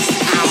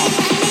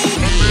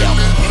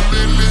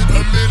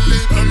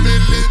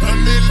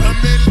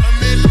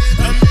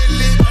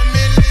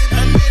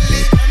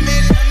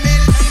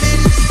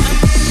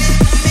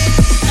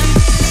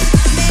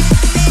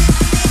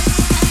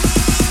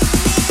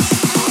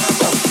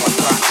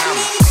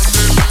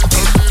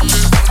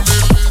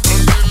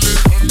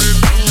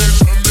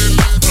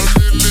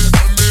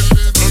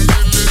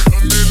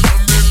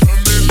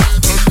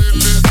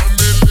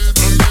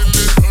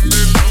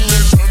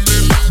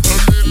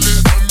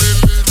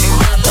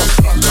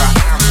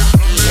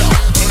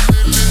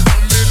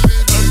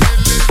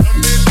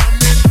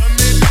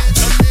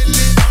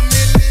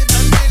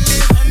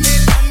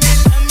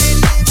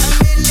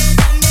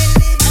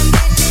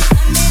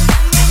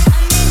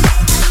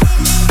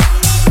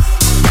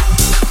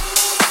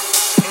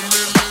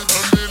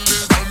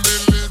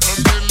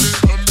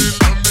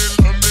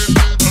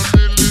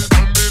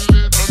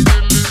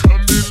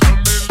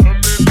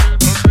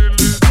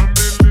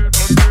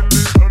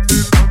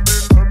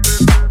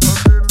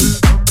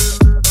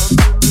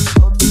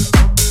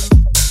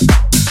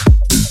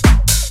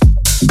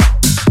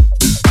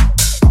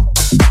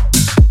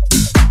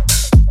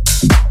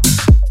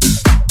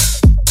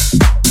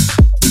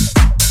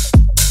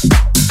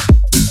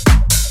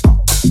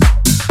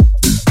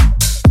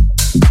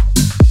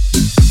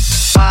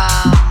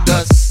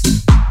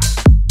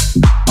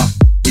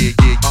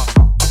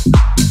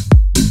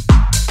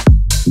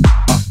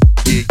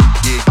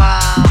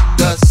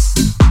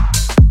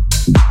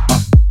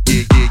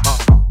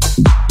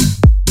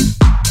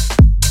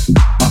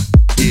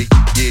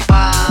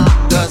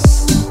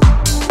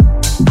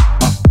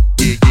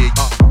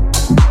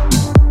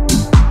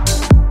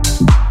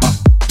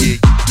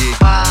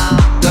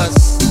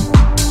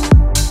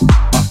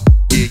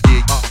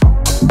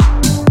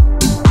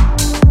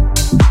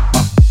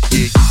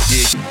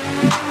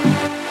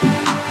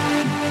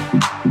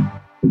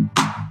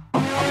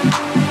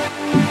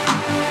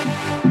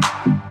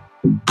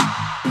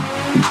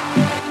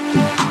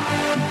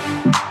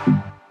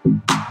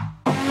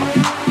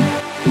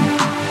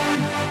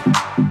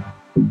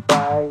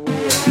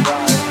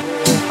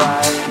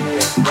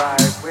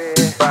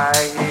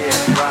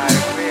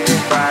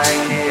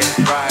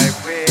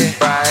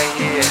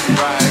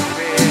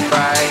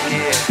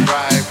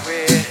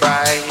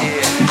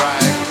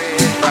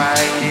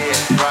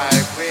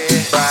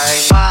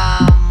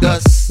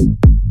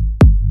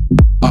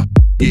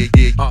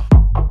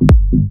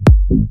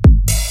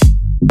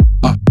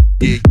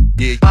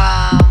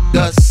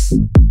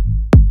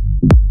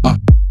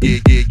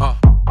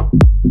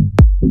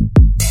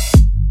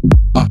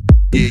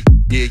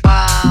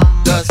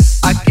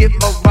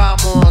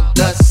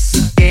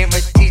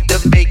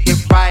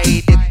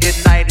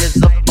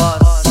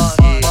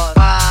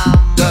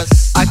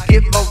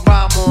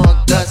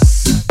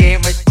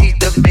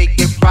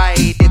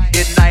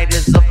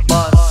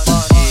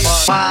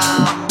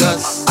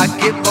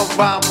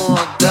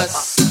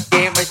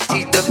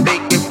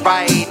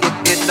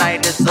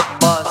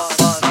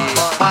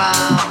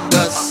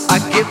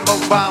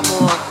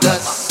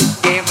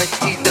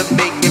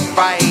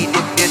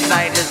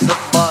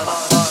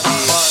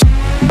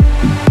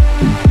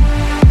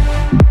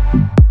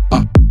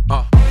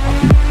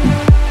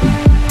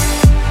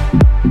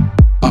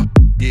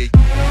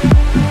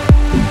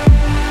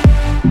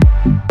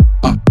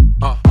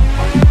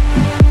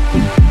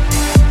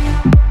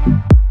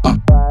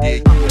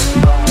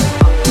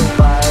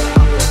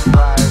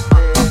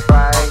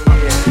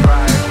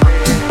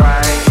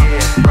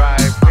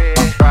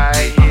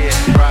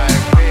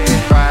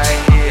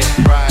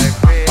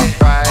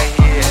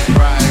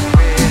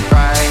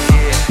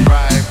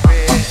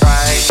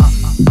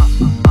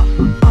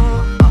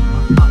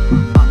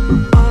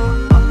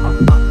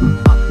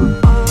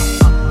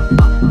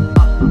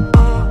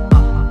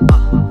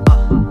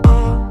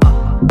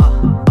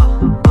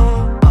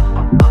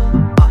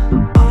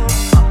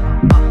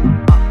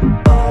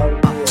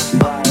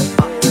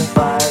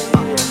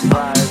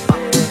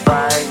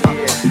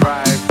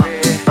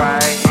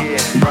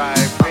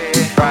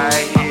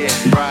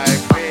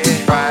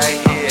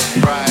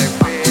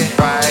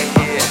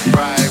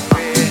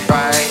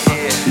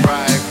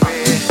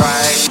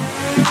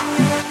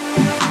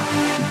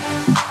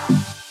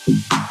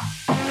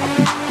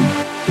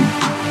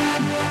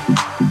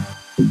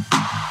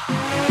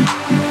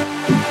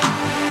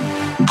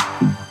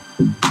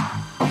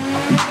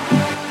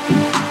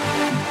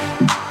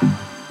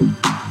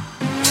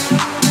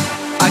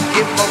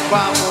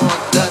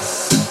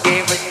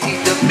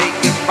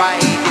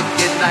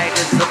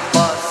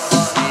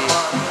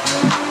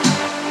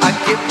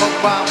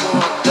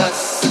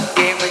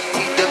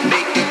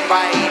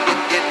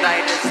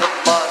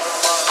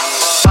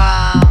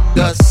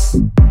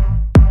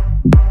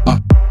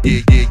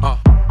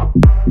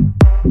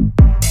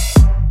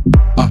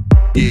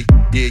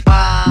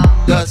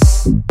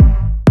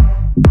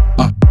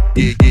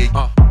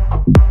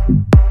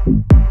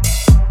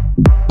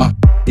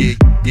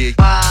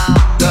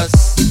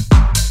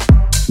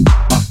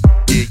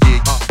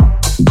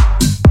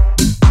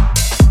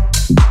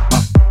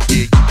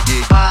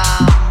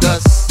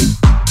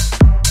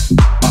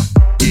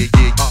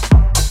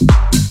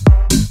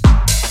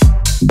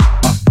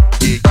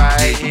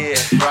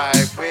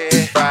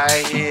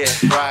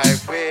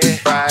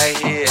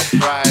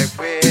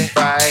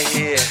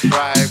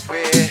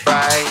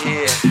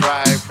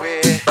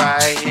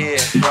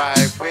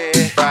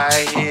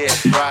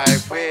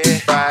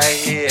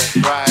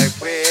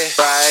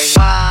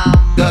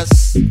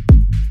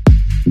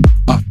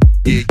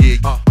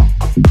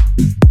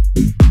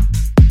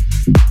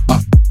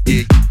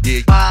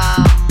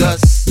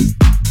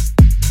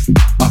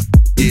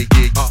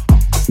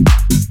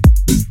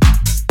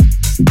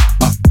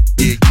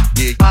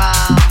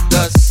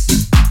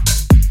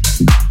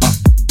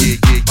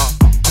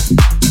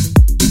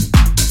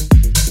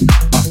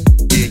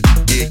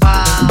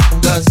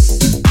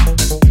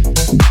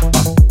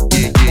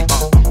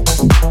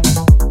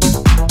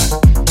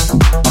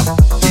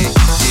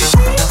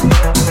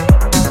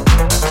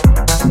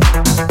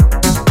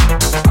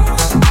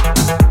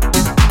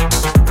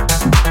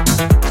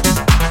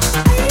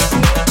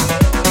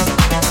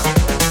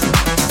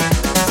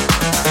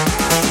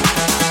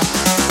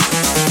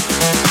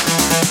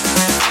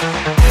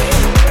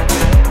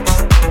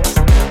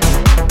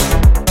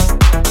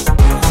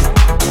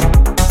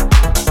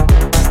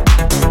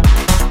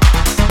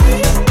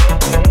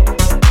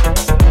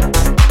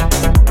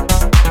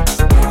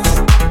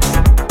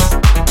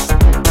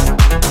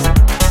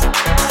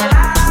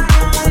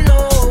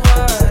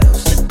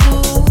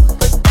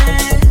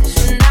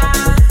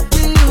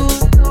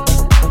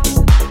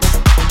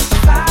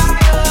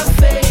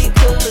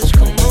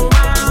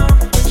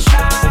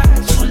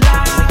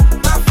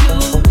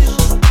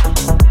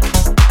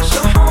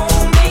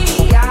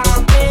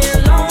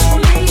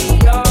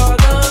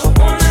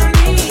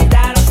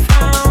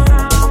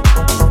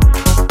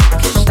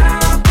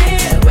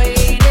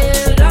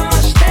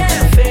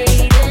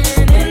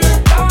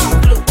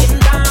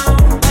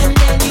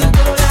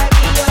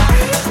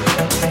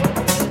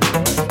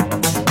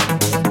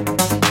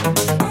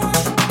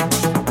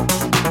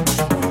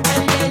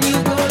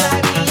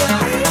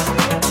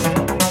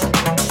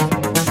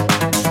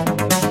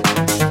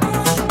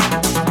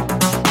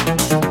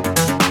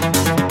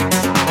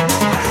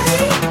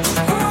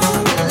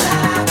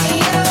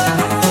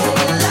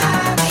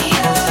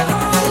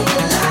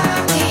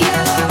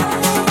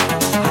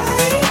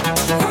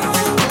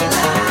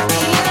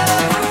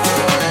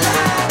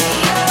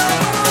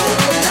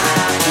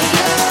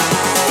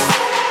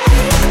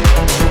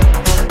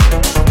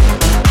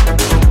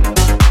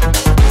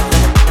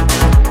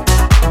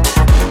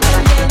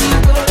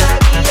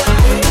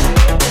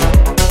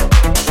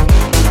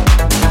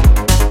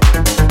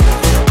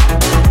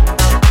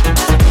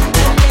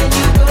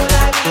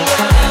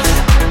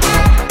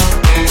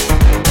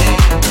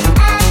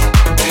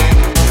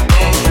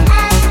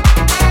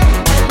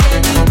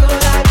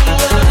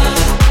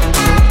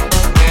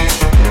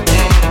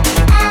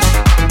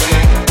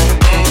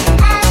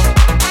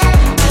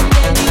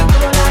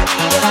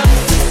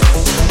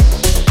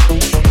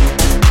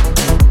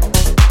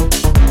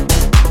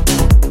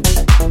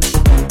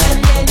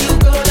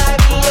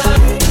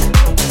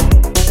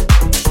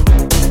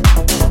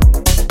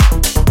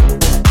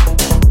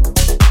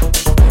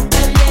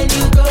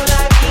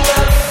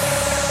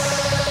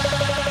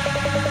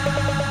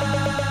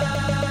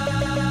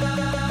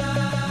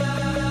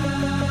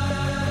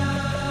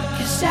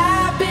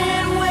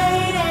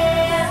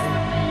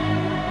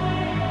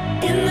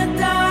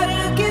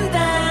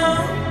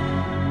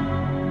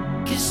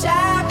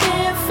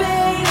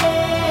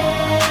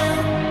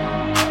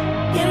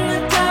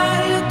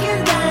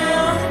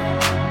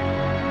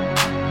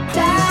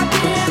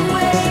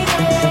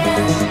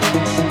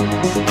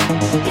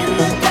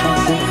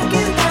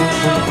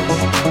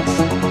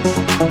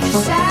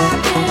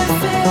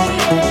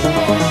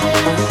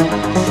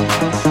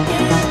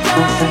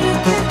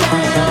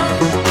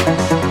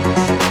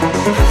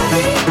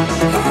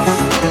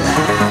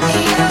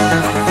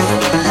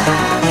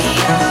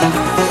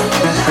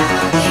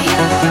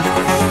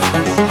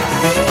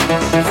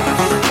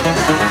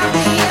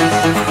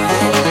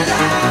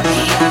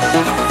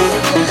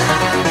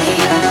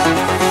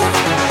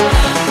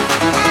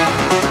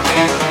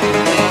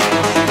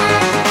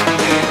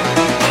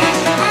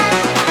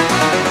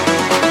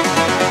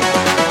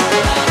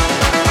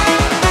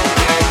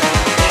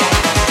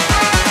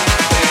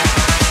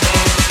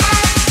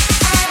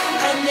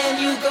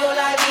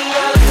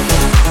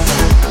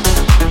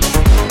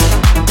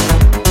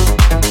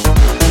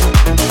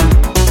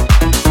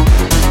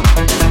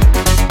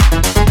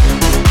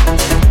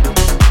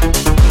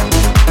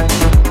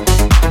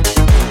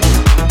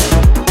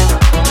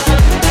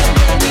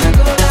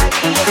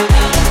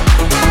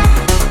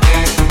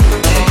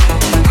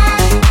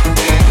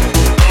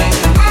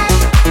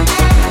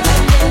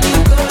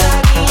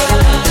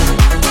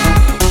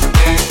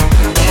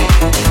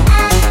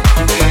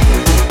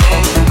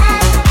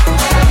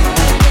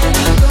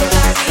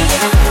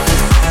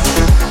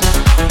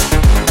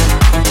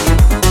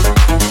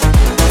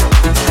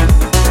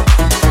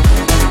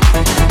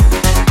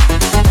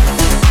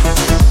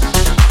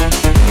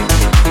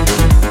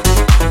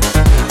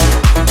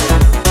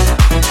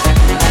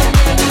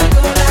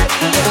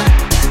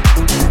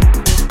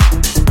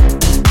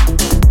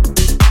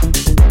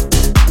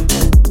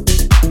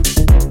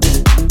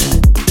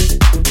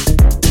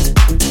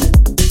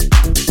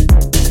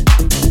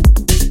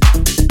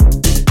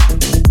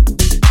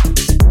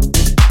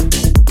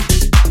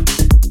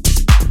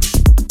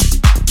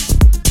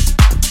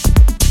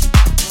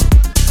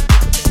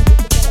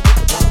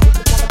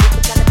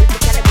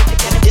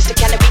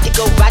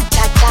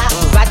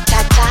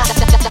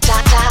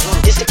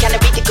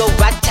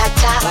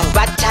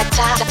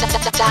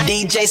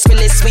 DJ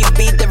Skrillis, we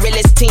be the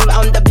realest team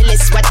on the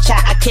billis. Watch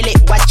out, I kill it,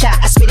 watch out,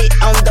 I spit it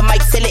on the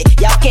mic, feel it.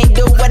 Y'all can't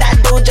do what I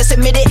do, just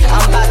admit it.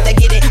 I'm about to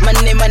get it,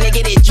 money,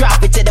 get it.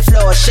 Drop it to the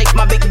floor, shake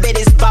my big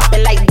bitties,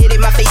 bopping like did it.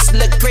 My face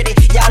look pretty,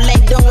 y'all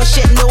ain't doing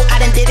shit new, I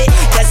done did it.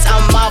 Cause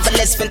I'm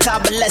marvelous,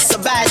 fantabulous, a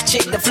bad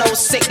chick, the flow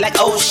sick like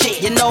oh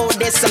shit. You know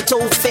this, I'm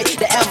too fit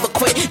to ever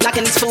quit.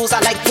 Knocking these fools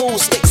out like pool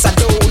sticks. I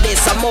do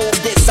this, I move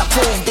this, I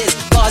prove this.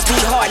 Bars be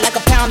hard like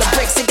a pound of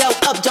bricks. It go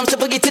up, jumps the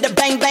boogie to the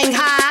bang bang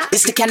high.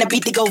 It's the kind of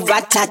beat that go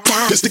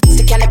rat-ta-ta. It's the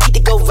kind of beat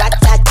that go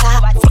rat-ta-ta,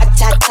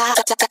 rat-ta-ta,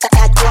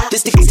 rat-ta-ta.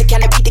 This the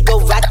kind of beat that go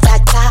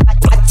rat-ta-ta,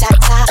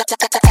 rat-ta-ta,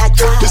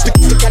 rat-ta-ta. This the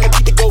kind of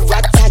beat that go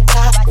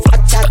rat-ta-ta,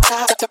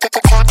 rat-ta-ta,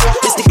 rat-ta-ta.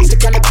 This the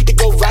kind of beat that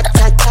go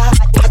rat-ta-ta,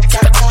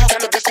 rat-ta-ta.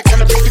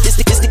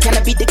 This the kind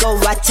of beat that go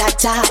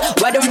rat-ta-ta.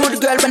 Why them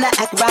rude girl when I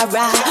act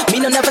rah-rah?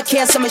 Me no never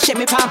care, so me shake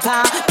me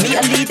pom-pom. Me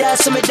a leader,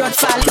 so me don't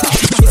follow.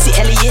 Missy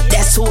Elliott,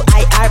 that's who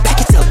I are.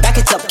 Back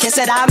it up, kiss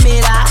it, I'm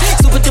it,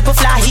 super duper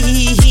fly,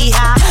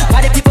 hee-hee-hee-ha.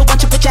 Why do people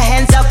want you put your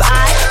hands up,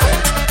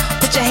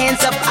 put your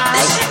hands up,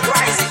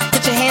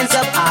 put your hands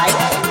up,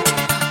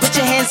 put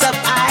your hands up,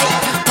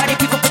 why do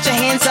people put your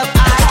hands up,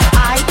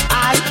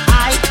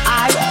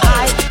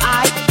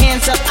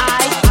 hands up,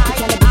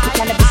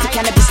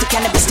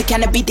 It's the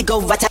kind of beat to go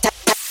rat-ta-ta.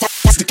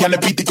 It's the kind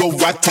of beat to go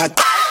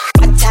rat-ta-ta.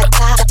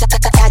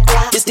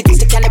 It's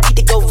the kind of beat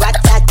to go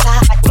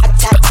rat-ta-ta,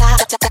 rat-ta-ta.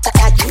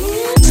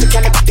 It's the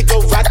kind of beat to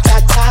go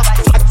rat-ta-ta,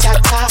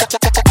 rat-ta-ta.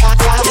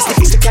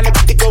 It's the kind of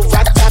beat to go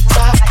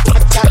rat-ta-ta,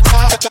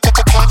 rat-ta-ta.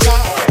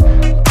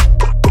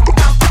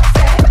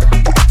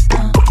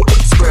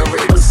 Square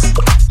ribs.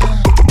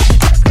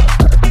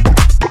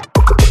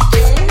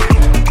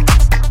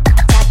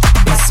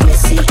 It's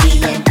Missy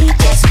E and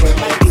DJ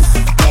Squirrels.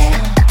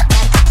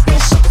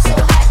 This shit is so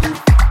hot and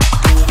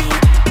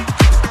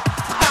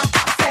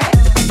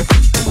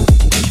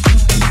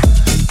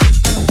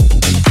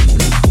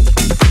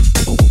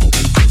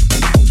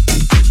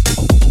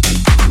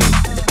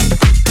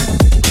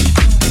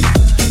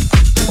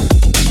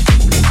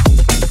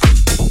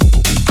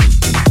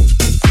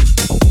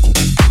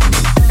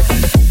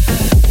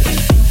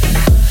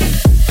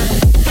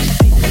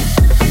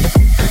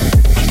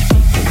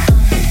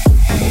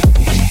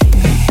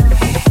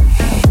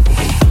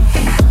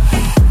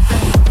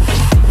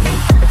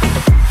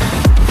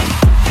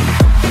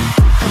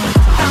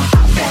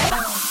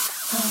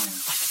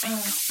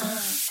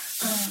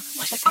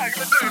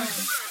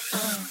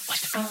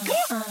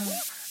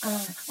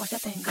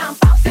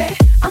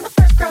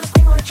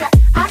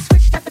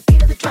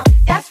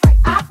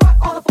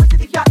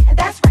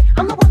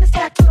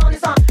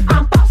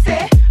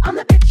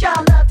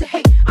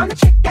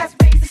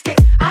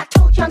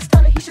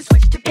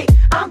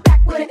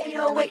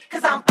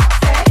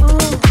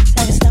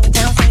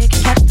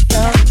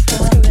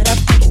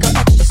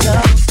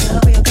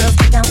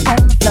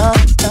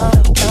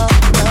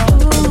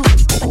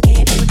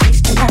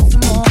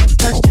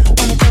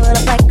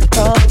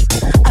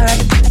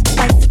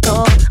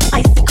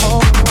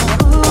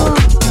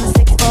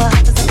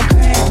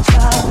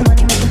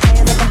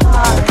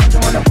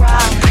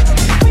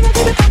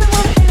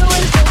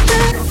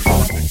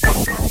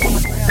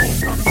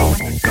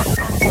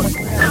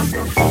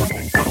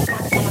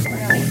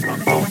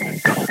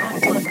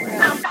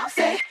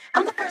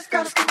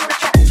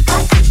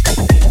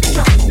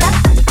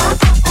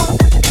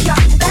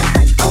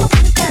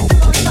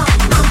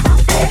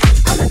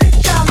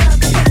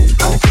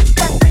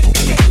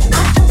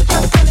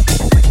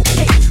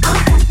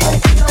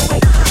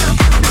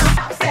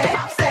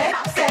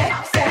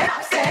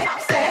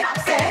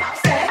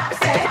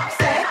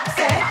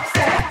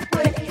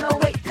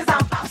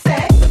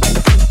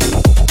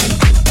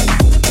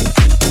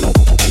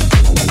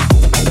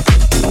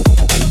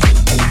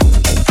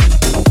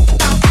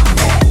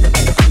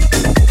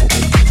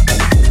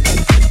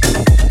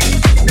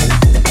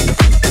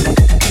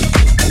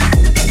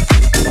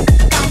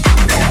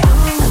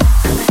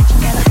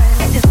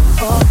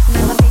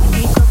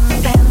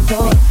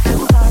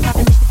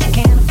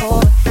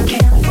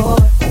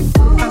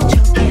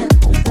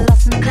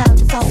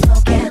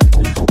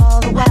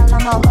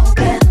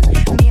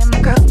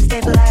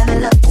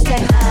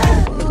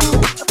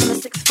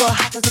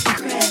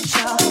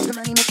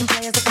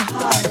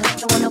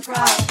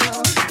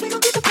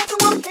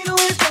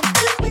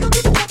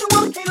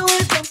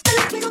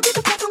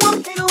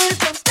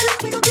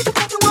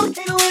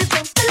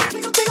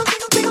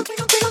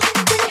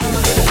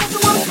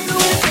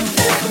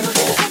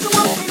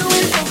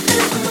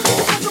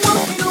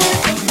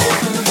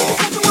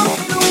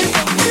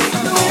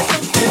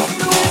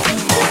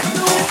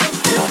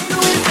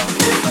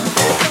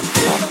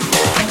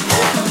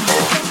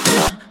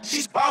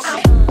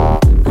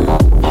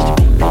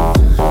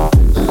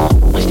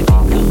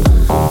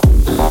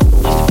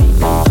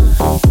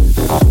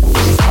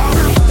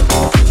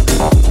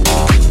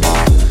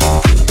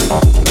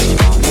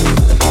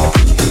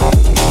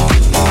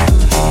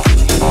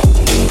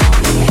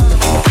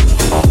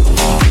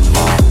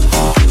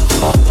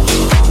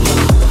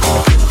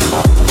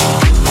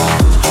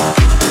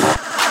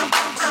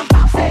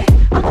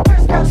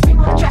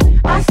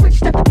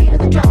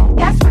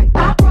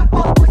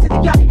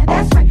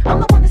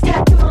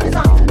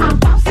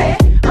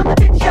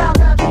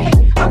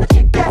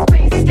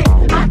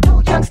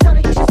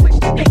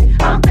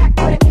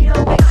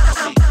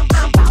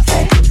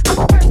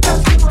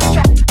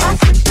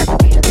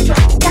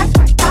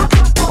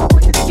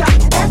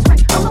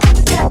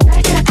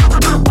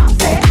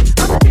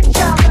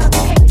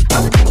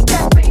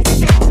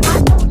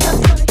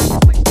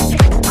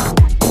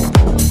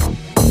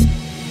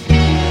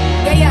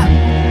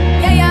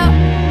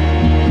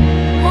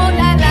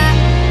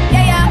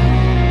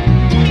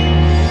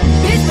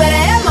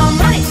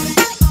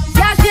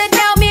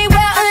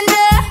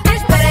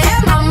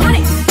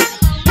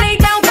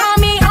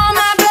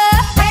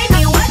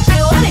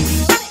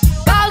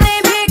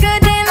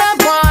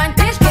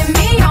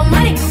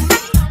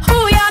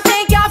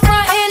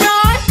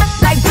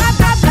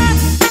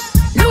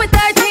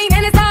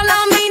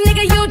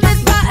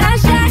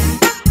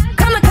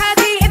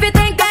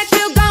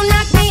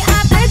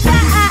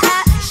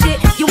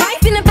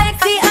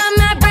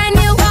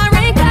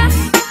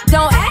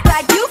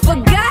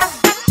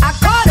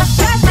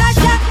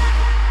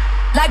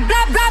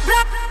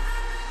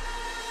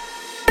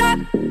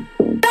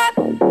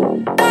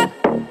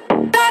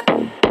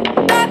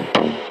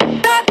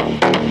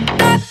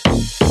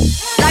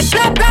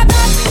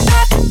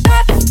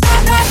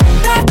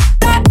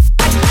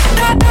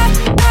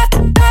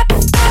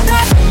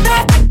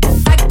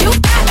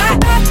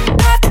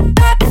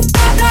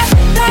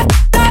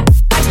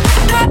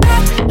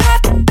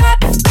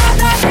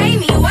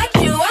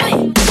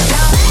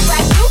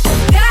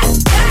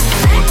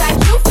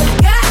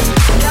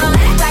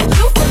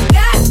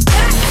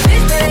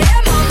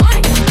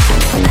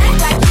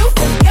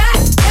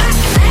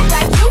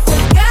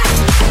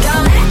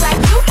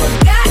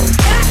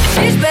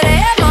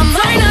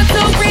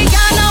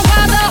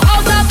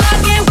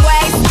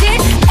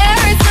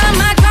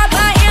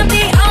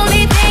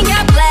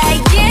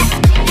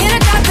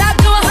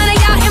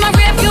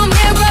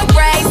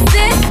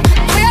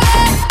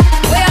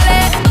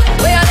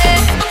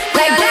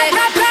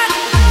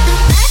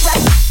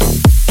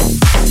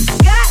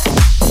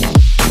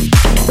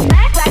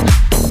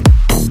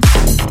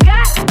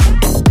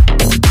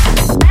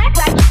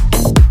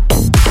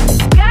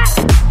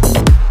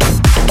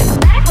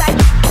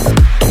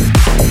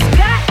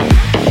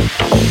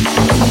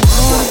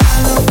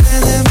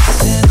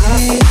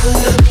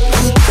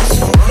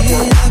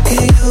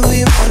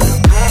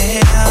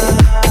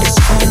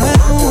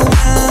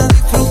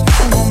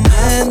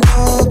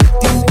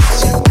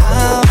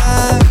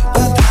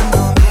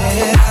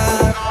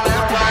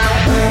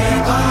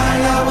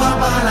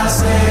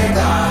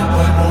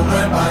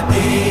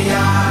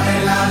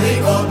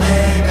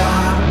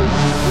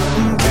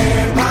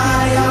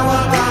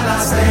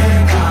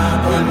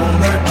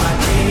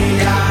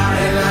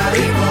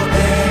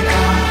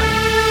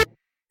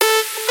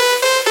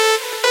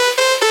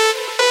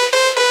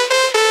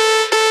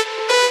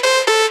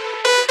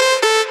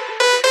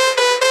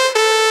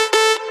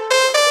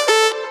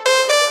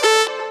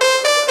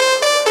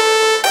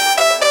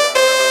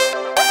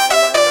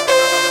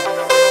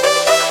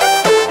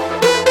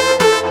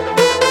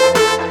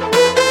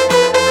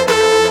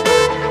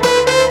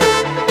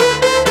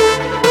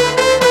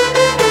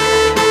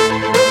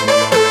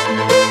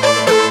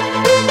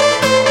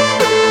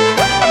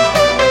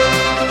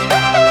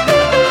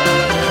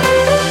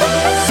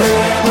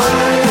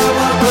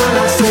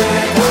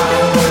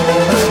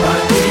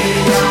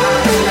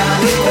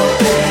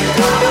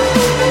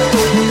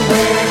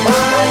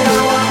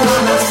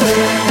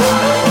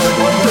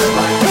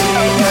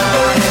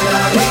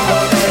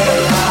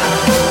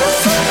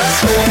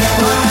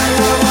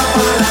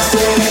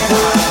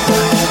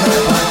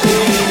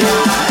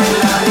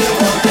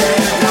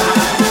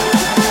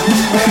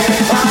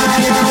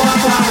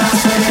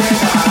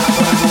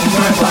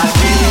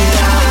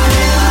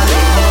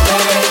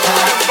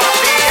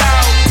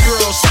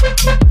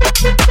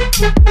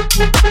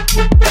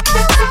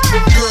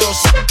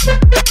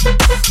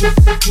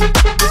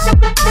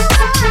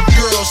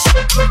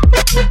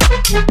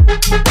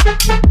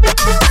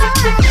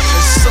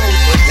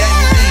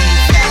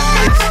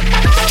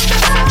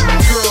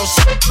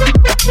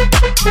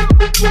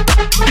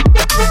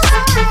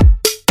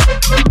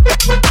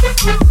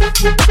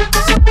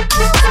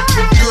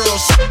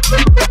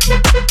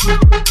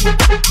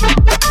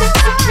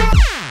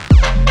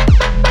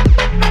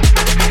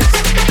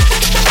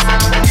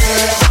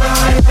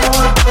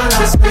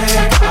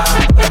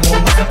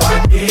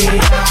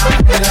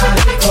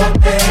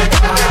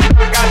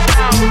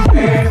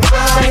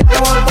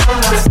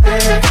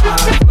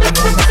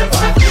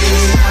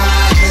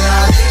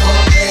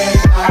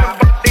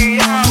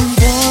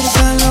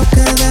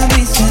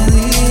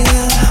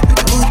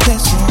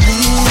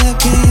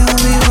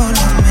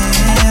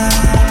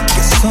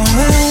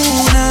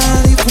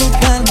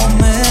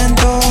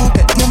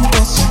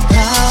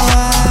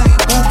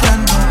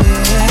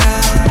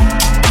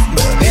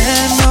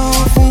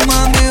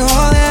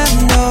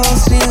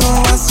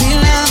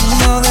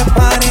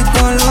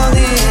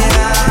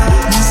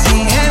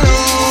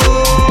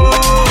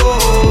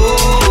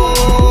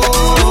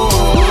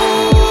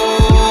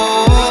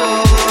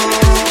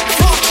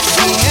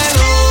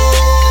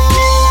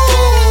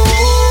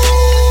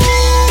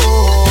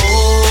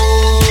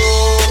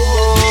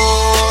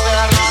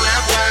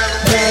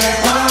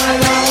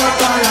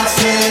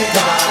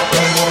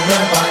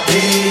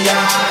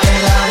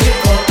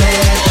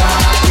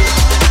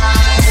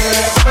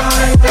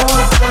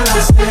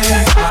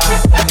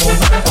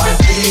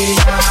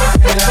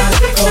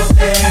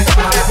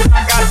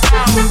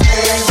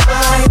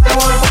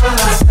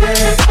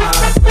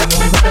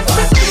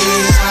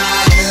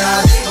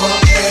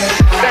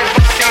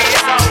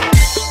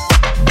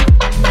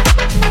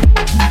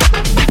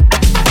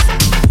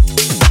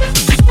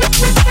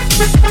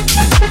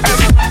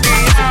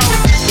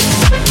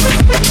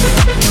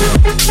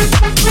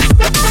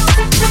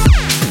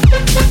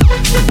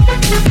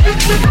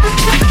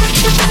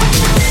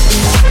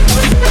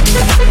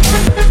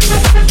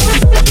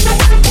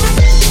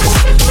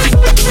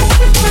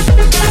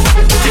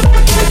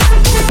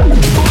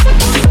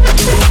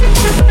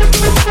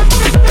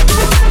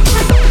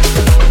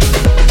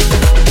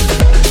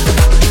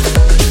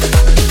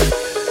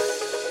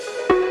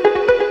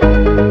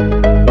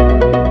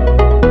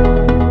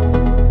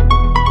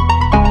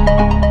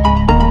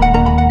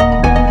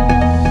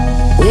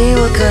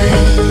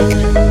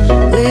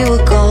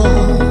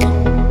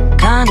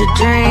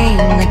dream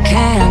that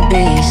can't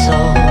be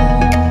sold.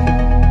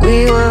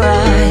 We were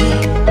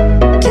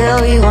right till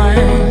we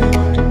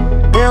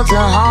weren't. Built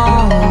a home